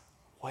is,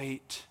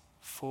 wait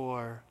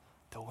for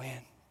the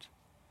wind.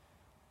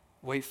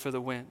 Wait for the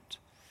wind.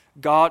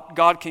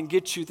 God can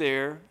get you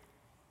there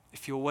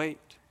if you'll wait.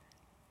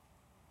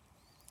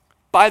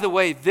 By the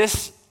way,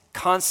 this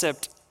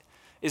concept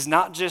is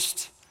not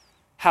just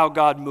how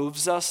God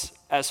moves us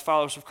as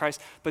followers of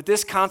Christ, but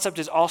this concept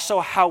is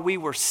also how we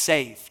were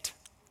saved.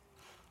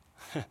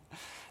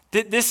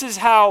 This is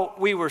how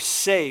we were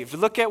saved.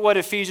 Look at what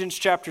Ephesians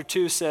chapter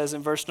 2 says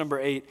in verse number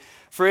 8.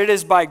 For it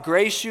is by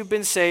grace you've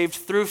been saved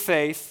through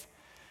faith,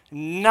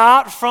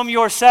 not from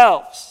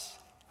yourselves.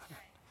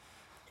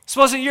 This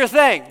wasn't your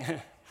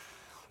thing.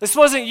 This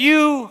wasn't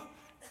you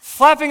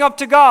flapping up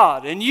to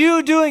God and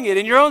you doing it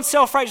in your own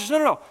self-righteousness.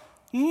 No.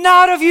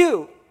 Not of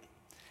you.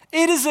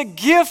 It is a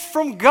gift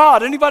from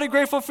God. Anybody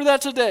grateful for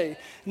that today?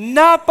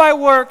 Not by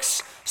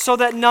works, so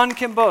that none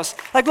can boast.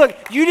 Like, look,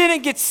 you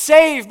didn't get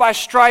saved by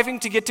striving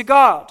to get to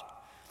God.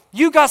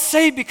 You got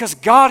saved because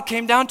God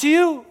came down to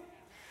you.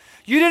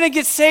 You didn't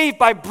get saved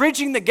by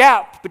bridging the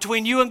gap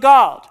between you and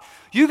God.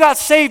 You got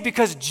saved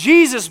because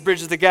Jesus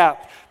bridged the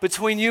gap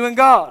between you and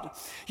God.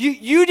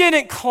 You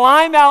didn't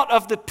climb out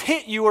of the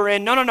pit you were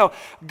in. No.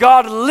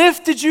 God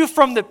lifted you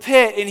from the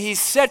pit and he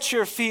set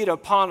your feet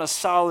upon a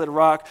solid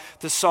rock,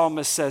 the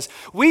psalmist says.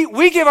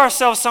 We give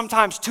ourselves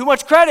sometimes too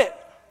much credit.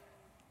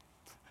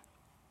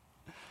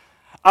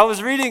 I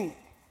was reading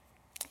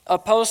a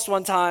post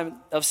one time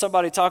of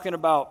somebody talking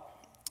about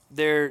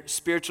their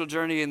spiritual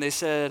journey, and they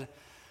said,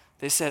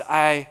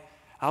 I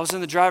was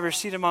in the driver's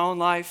seat of my own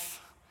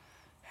life,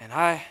 and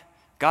I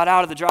got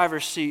out of the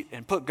driver's seat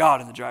and put God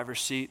in the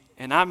driver's seat,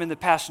 and I'm in the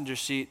passenger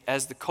seat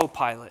as the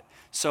co-pilot.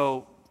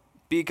 So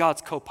be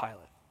God's co-pilot.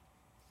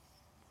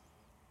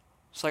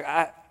 It's like,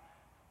 I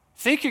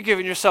think you're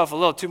giving yourself a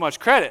little too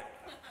much credit.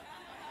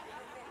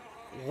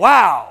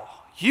 Wow,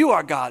 you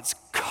are God's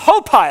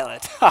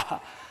co-pilot. I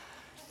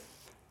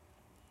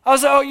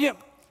was like,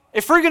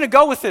 if we're going to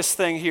go with this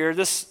thing here,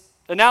 this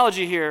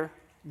analogy here,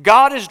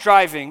 God is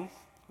driving,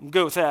 I'm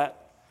good with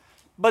that,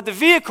 but the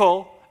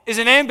vehicle is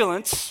an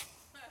ambulance,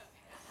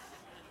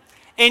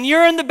 and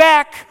you're in the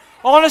back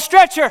on a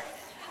stretcher.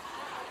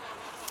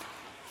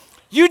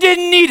 You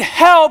didn't need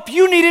help,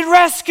 you needed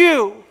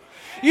rescue.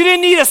 You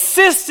didn't need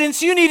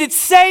assistance, you needed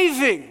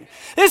saving.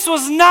 This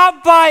was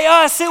not by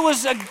us, it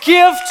was a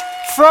gift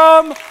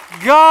from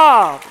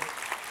God.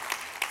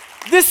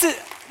 This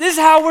is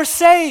how we're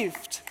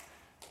saved.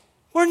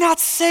 We're not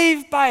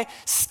saved by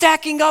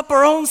stacking up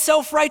our own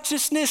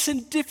self-righteousness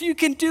and if you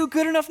can do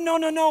good enough.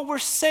 No. We're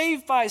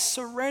saved by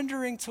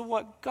surrendering to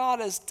what God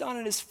has done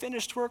in his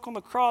finished work on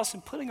the cross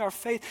and putting our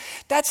faith.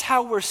 That's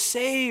how we're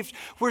saved.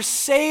 We're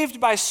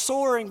saved by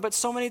soaring, but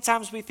so many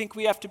times we think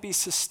we have to be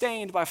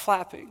sustained by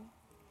flapping.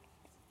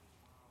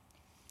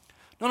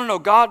 No.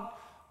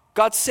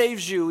 God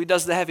saves you. He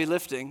does the heavy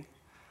lifting.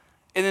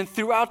 And then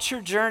throughout your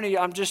journey,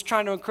 I'm just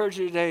trying to encourage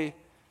you today,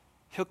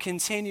 he'll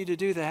continue to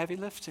do the heavy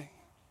lifting.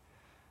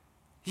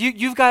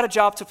 You've got a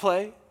job to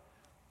play,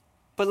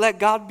 but let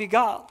God be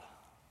God.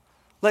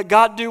 Let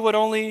God do what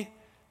only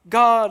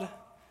God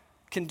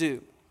can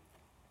do.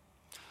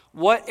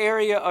 What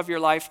area of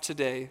your life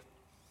today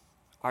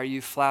are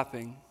you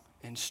flapping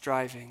and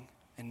striving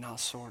and not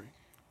soaring?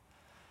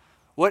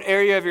 What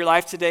area of your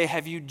life today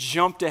have you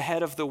jumped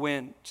ahead of the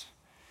wind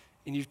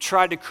and you've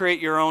tried to create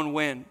your own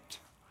wind?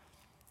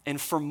 And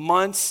for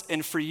months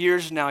and for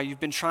years now, you've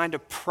been trying to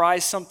pry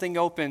something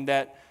open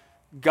that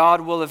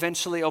God will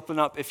eventually open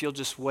up if you'll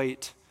just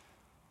wait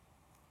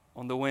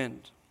on the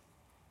wind.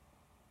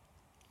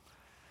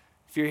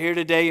 If you're here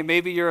today, and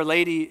maybe you're a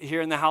lady here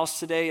in the house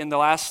today, in the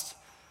last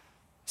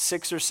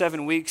 6 or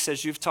 7 weeks,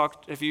 as you've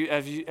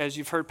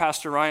heard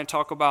Pastor Ryan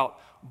talk about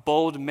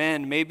bold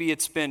men, maybe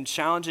it's been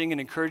challenging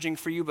and encouraging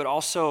for you, but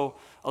also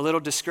a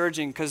little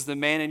discouraging because the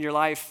man in your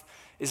life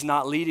is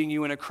not leading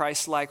you in a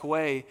Christ-like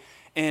way.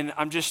 And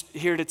I'm just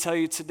here to tell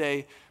you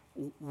today,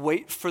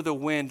 wait for the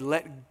wind.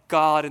 Let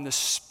God and the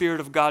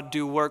Spirit of God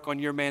do work on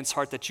your man's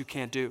heart that you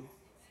can't do.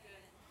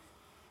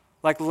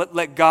 Like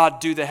let God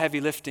do the heavy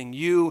lifting.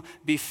 You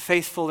be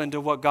faithful into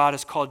what God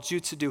has called you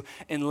to do,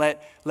 and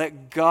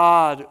let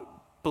God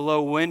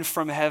blow wind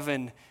from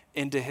heaven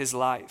into his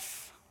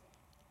life.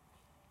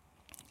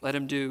 Let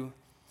him do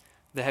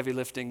the heavy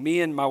lifting.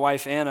 Me and my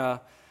wife Anna,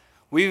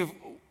 we've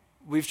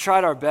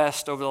tried our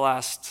best over the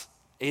last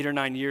 8 or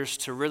 9 years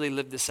to really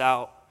live this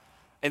out.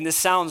 And this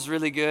sounds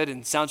really good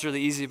and sounds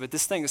really easy, but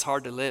this thing is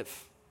hard to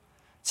live.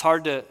 It's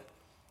hard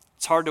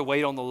to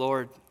wait on the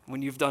Lord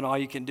when you've done all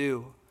you can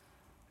do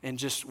and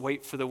just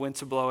wait for the wind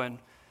to blow in.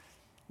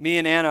 Me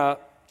and Anna,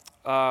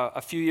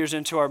 a few years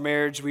into our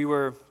marriage, we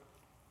were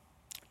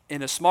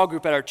in a small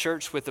group at our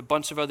church with a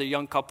bunch of other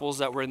young couples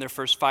that were in their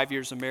first 5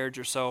 years of marriage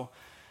or so.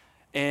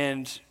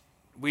 And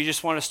we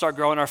just want to start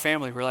growing our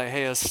family. We're like,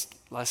 hey,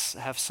 let's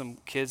have some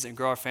kids and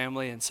grow our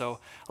family. And so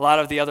a lot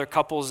of the other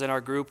couples in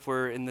our group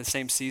were in the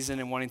same season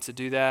and wanting to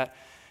do that.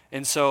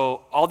 And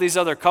so all these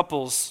other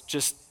couples,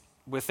 just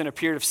within a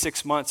period of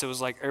 6 months, it was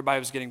like everybody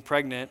was getting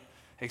pregnant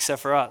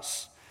except for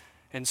us.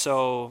 And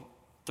so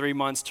 3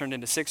 months turned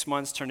into 6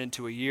 months, turned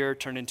into a year,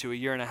 turned into a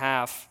year and a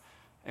half.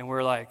 And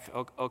we're like,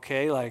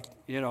 okay,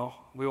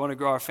 we want to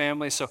grow our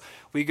family. So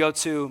we go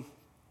to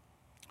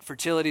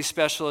fertility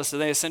specialists,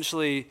 and they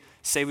essentially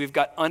say we've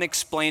got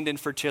unexplained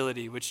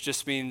infertility, which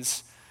just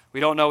means we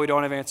don't know, we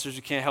don't have answers,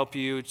 we can't help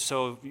you,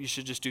 so you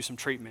should just do some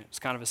treatment. It's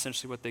kind of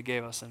essentially what they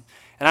gave us. And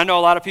I know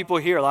a lot of people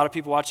here, a lot of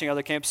people watching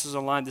other campuses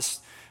online, this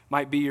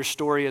might be your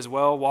story as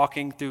well,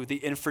 walking through the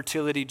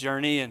infertility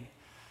journey. And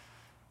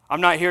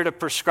I'm not here to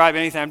prescribe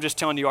anything, I'm just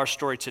telling you our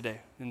story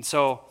today. And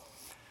so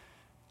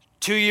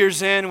 2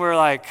 years in, we're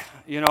like,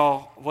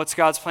 what's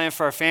God's plan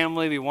for our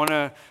family? We want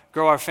to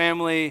grow our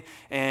family,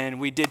 and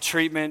we did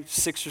treatment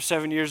 6 or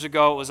 7 years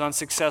ago. It was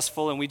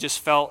unsuccessful, and we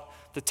just felt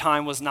the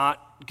time was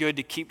not good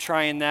to keep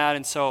trying that.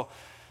 And so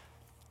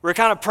we're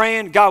kind of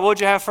praying, God, what would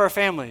you have for our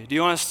family? Do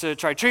you want us to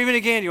try treatment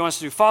again? Do you want us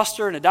to do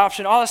foster and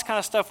adoption? All this kind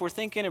of stuff we're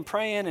thinking and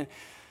praying.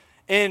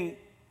 And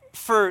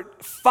for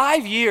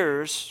 5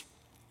 years,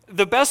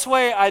 the best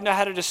way I know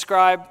how to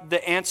describe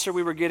the answer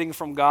we were getting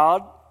from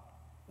God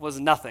was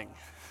nothing.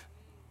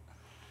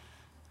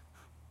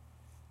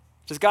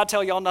 Does God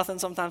tell y'all nothing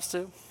sometimes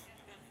too?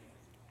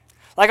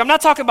 Like, I'm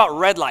not talking about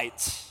red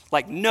lights.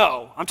 Like,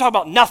 no. I'm talking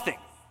about nothing.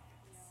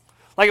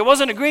 Like, it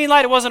wasn't a green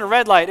light, it wasn't a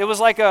red light. It was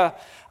like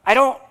I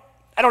don't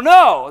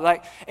know.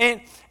 Like,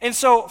 and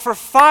so for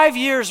 5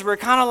 years, we're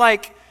kind of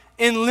like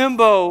in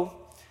limbo,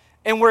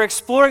 and we're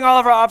exploring all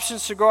of our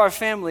options to grow our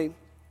family.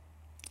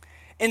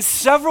 And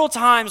several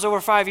times over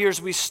 5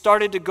 years, we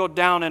started to go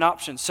down an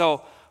option.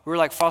 So we were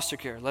like, foster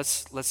care,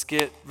 let's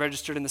get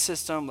registered in the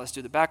system, let's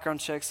do the background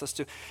checks,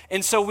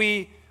 and so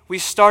we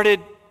started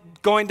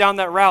going down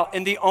that route.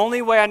 And the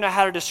only way I know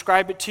how to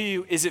describe it to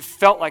you is it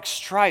felt like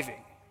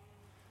striving.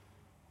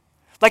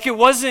 Like, it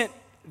wasn't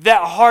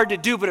that hard to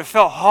do, but it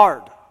felt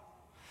hard.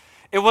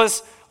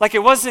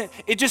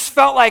 It just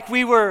felt like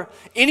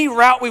any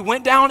route we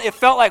went down, it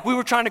felt like we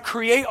were trying to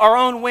create our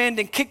own wind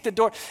and kick the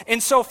door.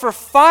 And so for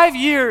 5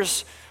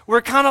 years,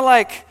 we're kind of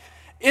like,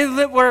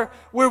 we're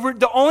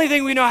the only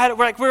thing we know how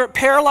to, we're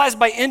paralyzed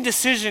by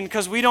indecision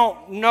because we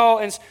don't know.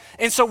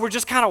 And so we're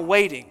just kind of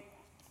waiting.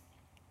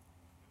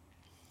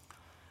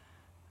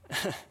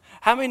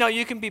 How many know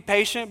you can be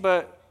patient,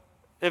 but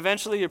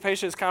eventually your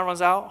patience kind of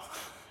runs out?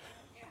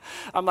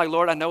 I'm like,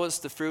 Lord, I know it's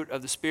the fruit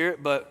of the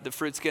Spirit, but the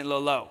fruit's getting a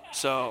little low.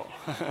 So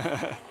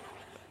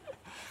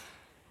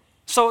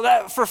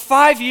that for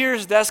 5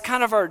 years, that's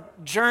kind of our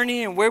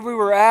journey and where we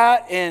were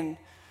at. And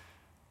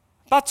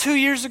about 2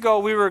 years ago,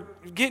 we were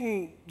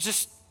getting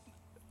just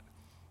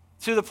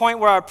to the point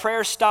where our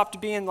prayers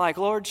stopped being like,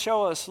 Lord,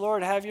 show us,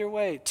 Lord, have your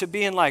way, to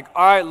being like,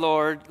 all right,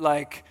 Lord,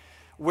 like,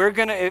 we're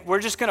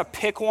just gonna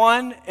pick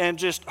one and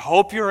just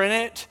hope you're in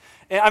it.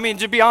 And, I mean,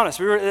 to be honest,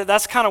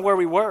 that's kind of where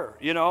we were,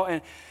 you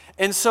know.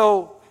 And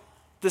so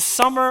the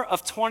summer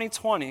of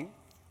 2020,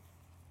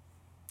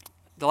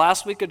 the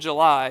last week of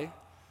July,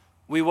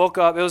 we woke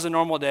up. It was a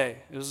normal day.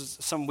 It was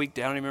some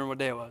weekday. I don't even remember what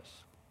day it was.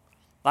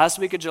 Last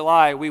week of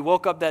July, we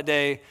woke up that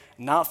day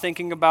not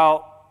thinking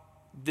about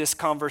this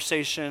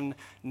conversation,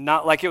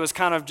 not like it was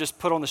kind of just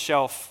put on the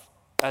shelf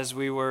as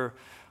we were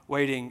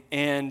waiting.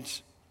 And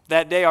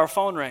that day, our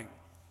phone rang.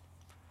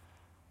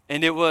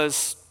 And it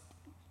was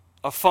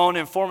a phone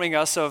informing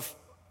us of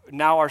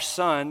now our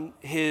son,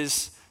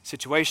 his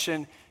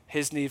situation,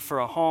 his need for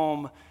a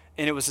home.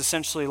 And it was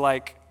essentially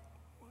like,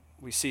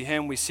 we see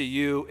him, we see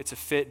you, it's a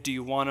fit, do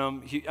you want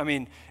him?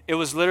 It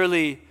was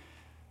literally,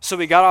 so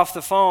we got off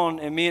the phone,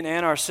 and me and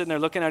Anna are sitting there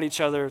looking at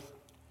each other,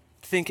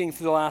 thinking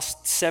through the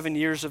last 7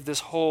 years of this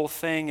whole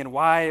thing and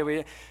why. And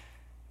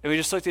we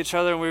just looked at each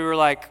other and we were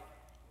like, I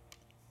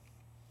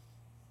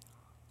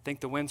think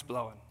the wind's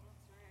blowing.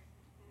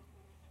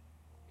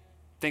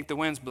 Think the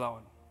wind's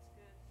blowing.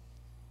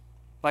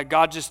 Like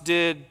God just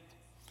did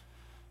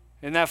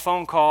in that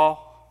phone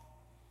call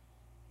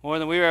more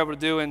than we were able to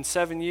do in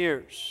 7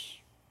 years.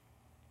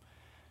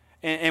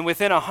 And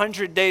within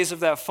 100 days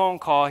of that phone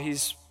call,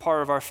 he's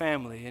part of our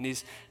family. And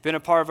he's been a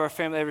part of our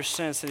family ever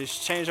since. And he's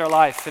changed our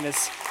life. And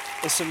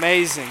it's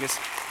amazing.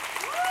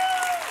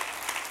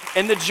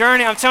 And the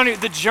journey, I'm telling you,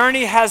 the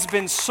journey has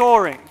been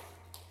soaring.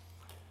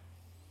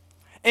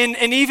 And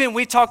even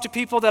we talk to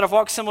people that have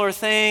walked similar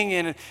thing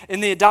in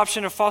the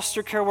adoption of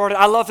foster care world.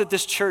 I love that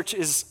this church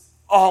is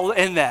all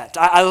in that.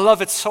 I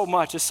love it so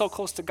much. It's so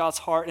close to God's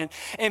heart.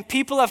 And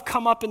people have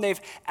come up and they've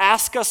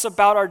asked us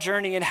about our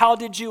journey and how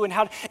did you and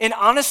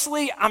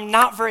honestly, I'm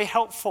not very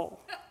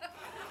helpful.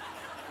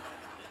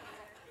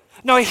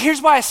 No,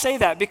 here's why I say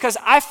that. Because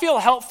I feel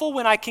helpful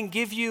when I can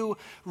give you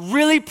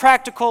really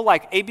practical,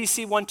 like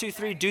ABC 1, 2,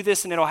 3, do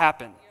this and it'll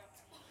happen.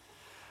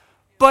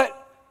 But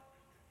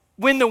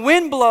when the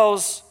wind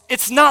blows,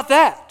 it's not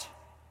that.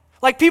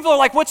 Like people are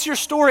like, what's your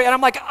story? And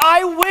I'm like,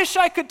 I wish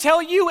I could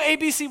tell you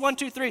ABC 1,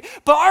 2, 3,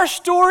 but our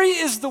story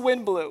is the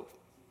wind blew.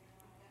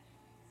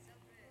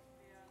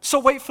 So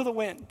wait for the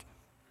wind.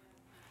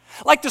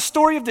 Like the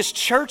story of this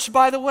church,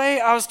 by the way,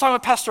 I was talking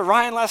with Pastor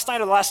Ryan last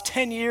night of the last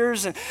 10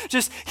 years and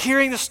just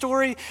hearing the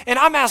story. And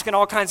I'm asking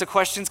all kinds of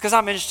questions because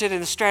I'm interested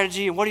in the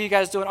strategy and what are you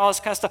guys doing, all this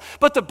kind of stuff.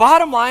 But the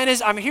bottom line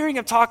is I'm hearing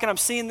him talk and I'm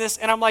seeing this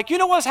and I'm like, you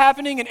know what's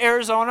happening in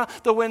Arizona?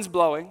 The wind's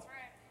blowing.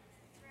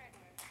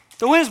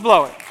 The wind's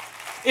blowing.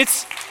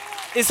 It's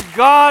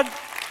God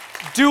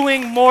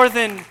doing more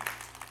than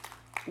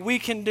we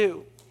can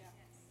do.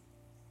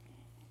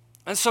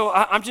 And so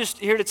I'm just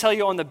here to tell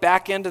you on the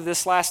back end of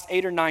this last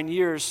 8 or 9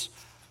 years,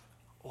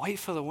 wait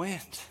for the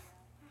wind.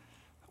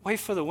 Wait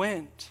for the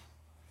wind.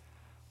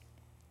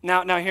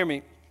 Now hear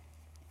me.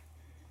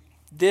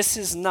 This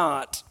is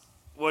not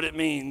what it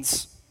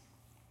means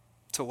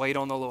to wait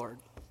on the Lord.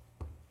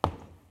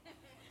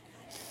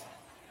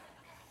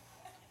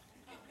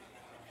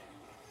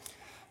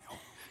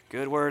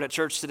 Good word at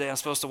church today. I'm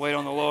supposed to wait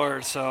on the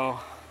Lord, so I'm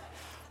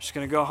just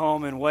going to go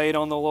home and wait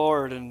on the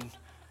Lord and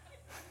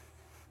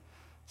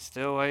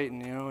still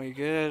waiting. We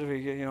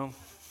good?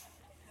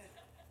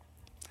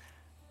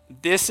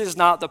 This is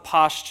not the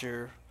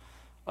posture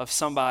of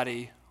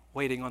somebody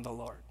waiting on the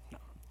Lord. No.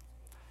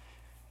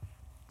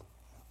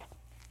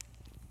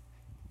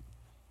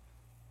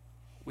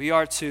 We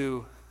are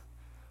to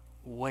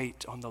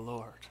wait on the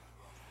Lord.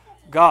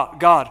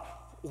 God,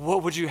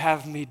 what would you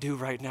have me do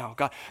right now?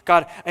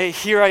 God, hey,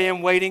 here I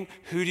am waiting.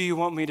 Who do you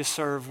want me to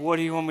serve? What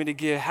do you want me to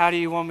give? How do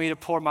you want me to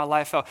pour my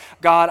life out?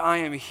 God, I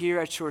am here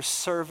at your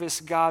service.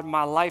 God,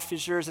 my life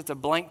is yours. It's a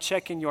blank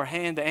check in your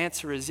hand. The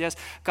answer is yes.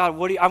 God,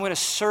 I'm going to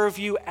serve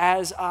you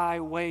as I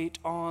wait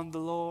on the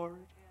Lord.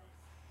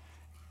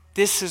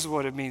 This is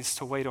what it means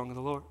to wait on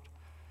the Lord.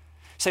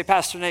 Say,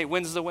 Pastor Nate,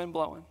 when's the wind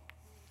blowing?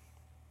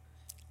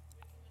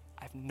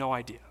 I have no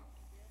idea.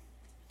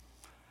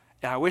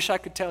 And I wish I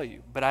could tell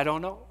you, but I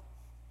don't know.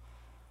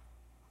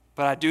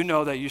 But I do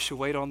know that you should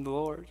wait on the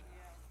Lord.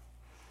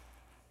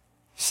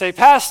 Say,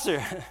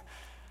 Pastor,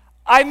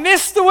 I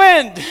missed the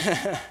wind.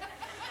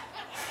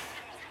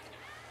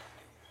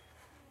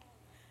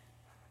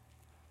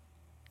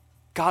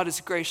 God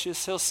is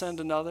gracious. He'll send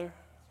another.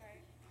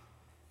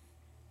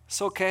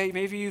 It's okay.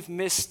 Maybe you've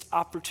missed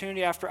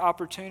opportunity after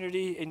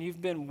opportunity and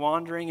you've been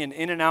wandering and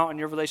in and out in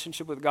your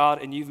relationship with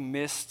God and you've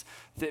missed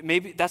that.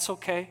 Maybe that's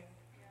okay.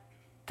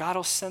 God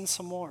will send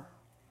some more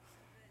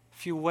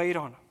if you wait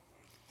on him.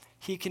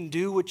 He can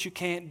do what you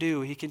can't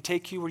do. He can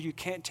take you where you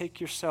can't take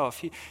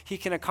yourself. He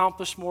can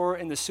accomplish more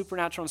in the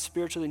supernatural and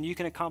spiritual than you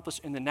can accomplish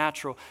in the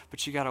natural,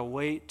 but you got to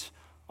wait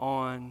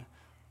on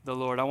the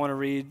Lord. I want to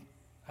read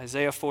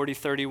Isaiah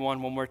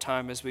 40:31 one more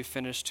time as we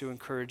finish to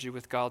encourage you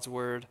with God's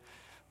word.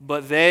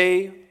 But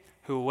they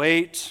who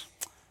wait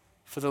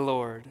for the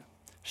Lord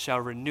shall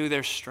renew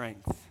their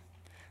strength.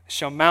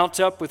 Shall mount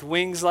up with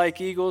wings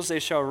like eagles. They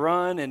shall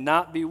run and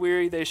not be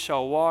weary. They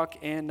shall walk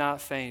and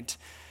not faint.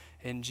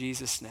 In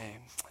Jesus' name,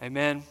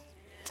 amen.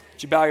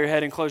 Would you bow your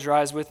head and close your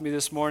eyes with me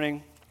this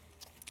morning?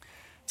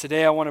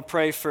 Today I want to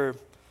pray for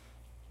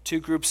two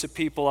groups of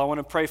people. I want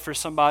to pray for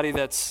somebody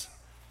that's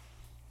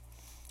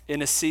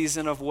in a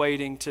season of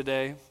waiting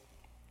today.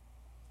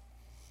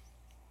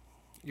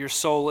 Your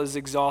soul is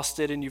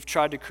exhausted and you've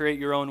tried to create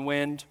your own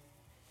wind.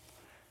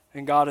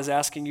 And God is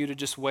asking you to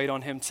just wait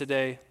on him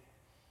today.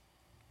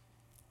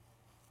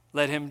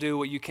 Let him do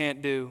what you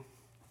can't do.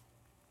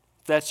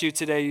 If that's you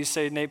today, you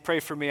say, Nate,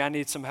 pray for me. I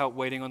need some help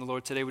waiting on the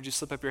Lord today. Would you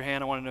slip up your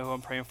hand? I want to know who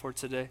I'm praying for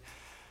today.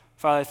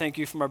 Father, I thank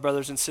you for my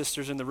brothers and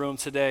sisters in the room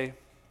today.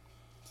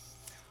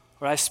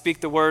 Lord, I speak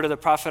the word of the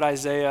prophet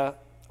Isaiah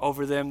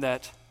over them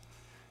that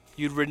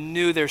you'd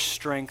renew their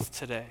strength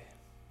today.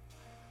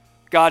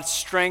 God,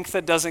 strength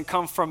that doesn't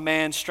come from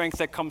man, strength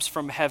that comes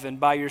from heaven.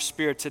 By your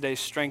Spirit today,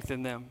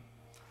 strengthen them.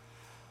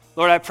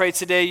 Lord, I pray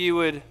today you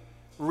would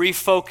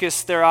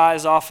refocus their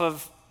eyes off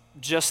of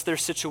just their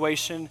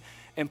situation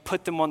and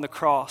put them on the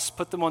cross,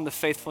 put them on the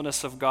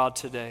faithfulness of God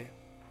today.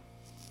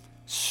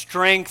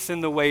 Strength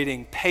in the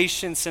waiting,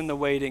 patience in the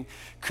waiting,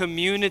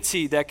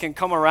 community that can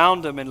come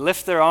around them and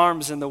lift their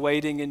arms in the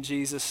waiting in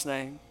Jesus'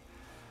 name.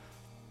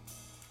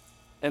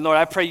 And Lord,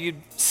 I pray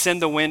you'd send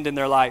the wind in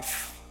their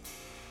life.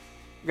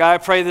 God, I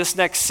pray this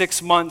next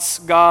 6 months,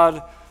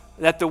 God,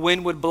 that the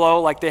wind would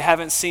blow like they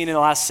haven't seen in the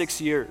last 6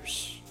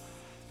 years.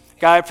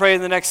 God, I pray in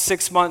the next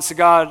 6 months,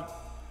 God,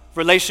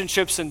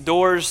 relationships and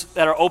doors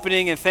that are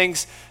opening and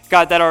things,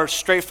 God, that are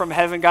straight from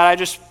heaven. God, I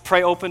just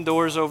pray open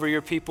doors over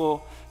your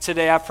people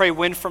today. I pray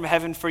wind from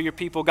heaven for your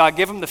people. God,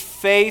 give them the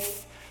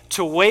faith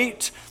to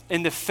wait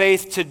and the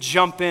faith to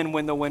jump in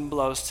when the wind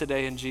blows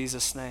today in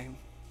Jesus' name.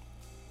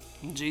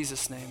 In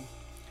Jesus' name.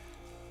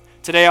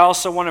 Today, I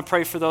also want to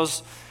pray for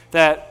those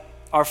that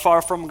are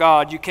far from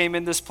God. You came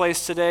in this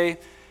place today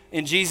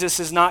and Jesus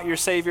is not your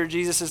Savior,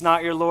 Jesus is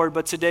not your Lord,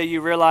 but today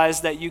you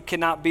realize that you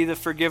cannot be the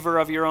forgiver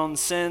of your own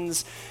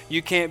sins.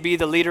 You can't be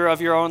the leader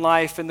of your own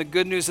life. And the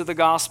good news of the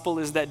gospel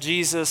is that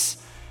Jesus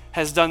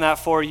has done that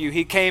for you.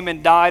 He came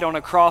and died on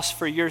a cross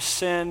for your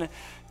sin a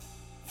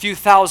few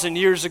thousand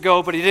years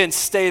ago, but he didn't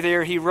stay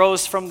there. He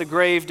rose from the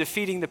grave,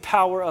 defeating the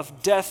power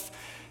of death,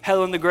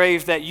 hell, and the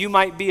grave, that you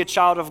might be a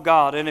child of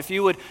God. And if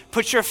you would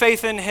put your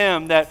faith in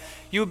him, that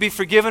you would be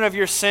forgiven of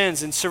your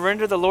sins and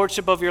surrender the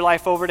lordship of your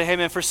life over to him.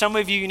 And for some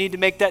of you, you need to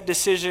make that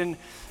decision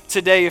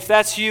today. If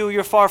that's you,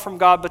 you're far from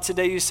God, but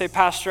today you say,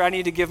 Pastor, I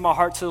need to give my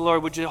heart to the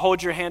Lord. Would you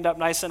hold your hand up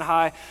nice and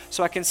high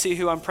so I can see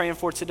who I'm praying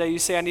for today? You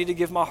say, I need to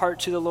give my heart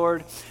to the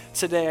Lord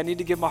today. I need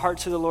to give my heart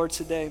to the Lord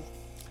today.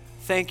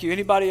 Thank you.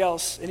 Anybody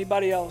else?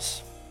 Anybody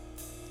else?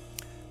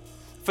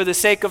 For the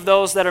sake of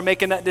those that are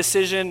making that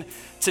decision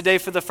today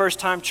for the first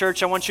time,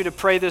 church, I want you to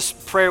pray this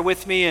prayer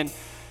with me. And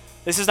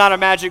this is not a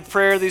magic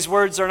prayer. These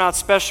words are not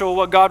special.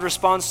 What God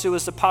responds to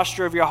is the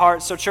posture of your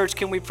heart. So church,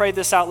 can we pray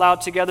this out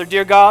loud together?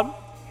 Dear God,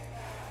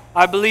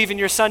 I believe in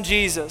your son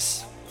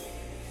Jesus,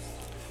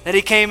 that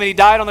he came and he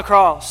died on the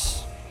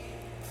cross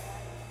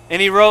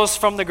and he rose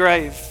from the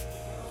grave.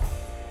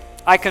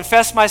 I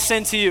confess my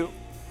sin to you.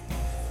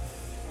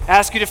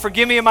 Ask you to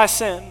forgive me of my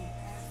sin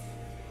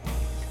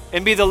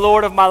and be the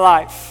Lord of my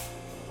life.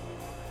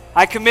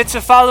 I commit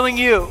to following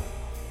you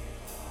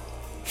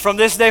from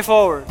this day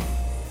forward.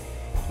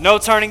 No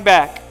turning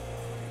back.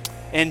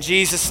 In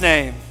Jesus'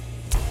 name,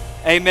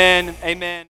 amen, amen.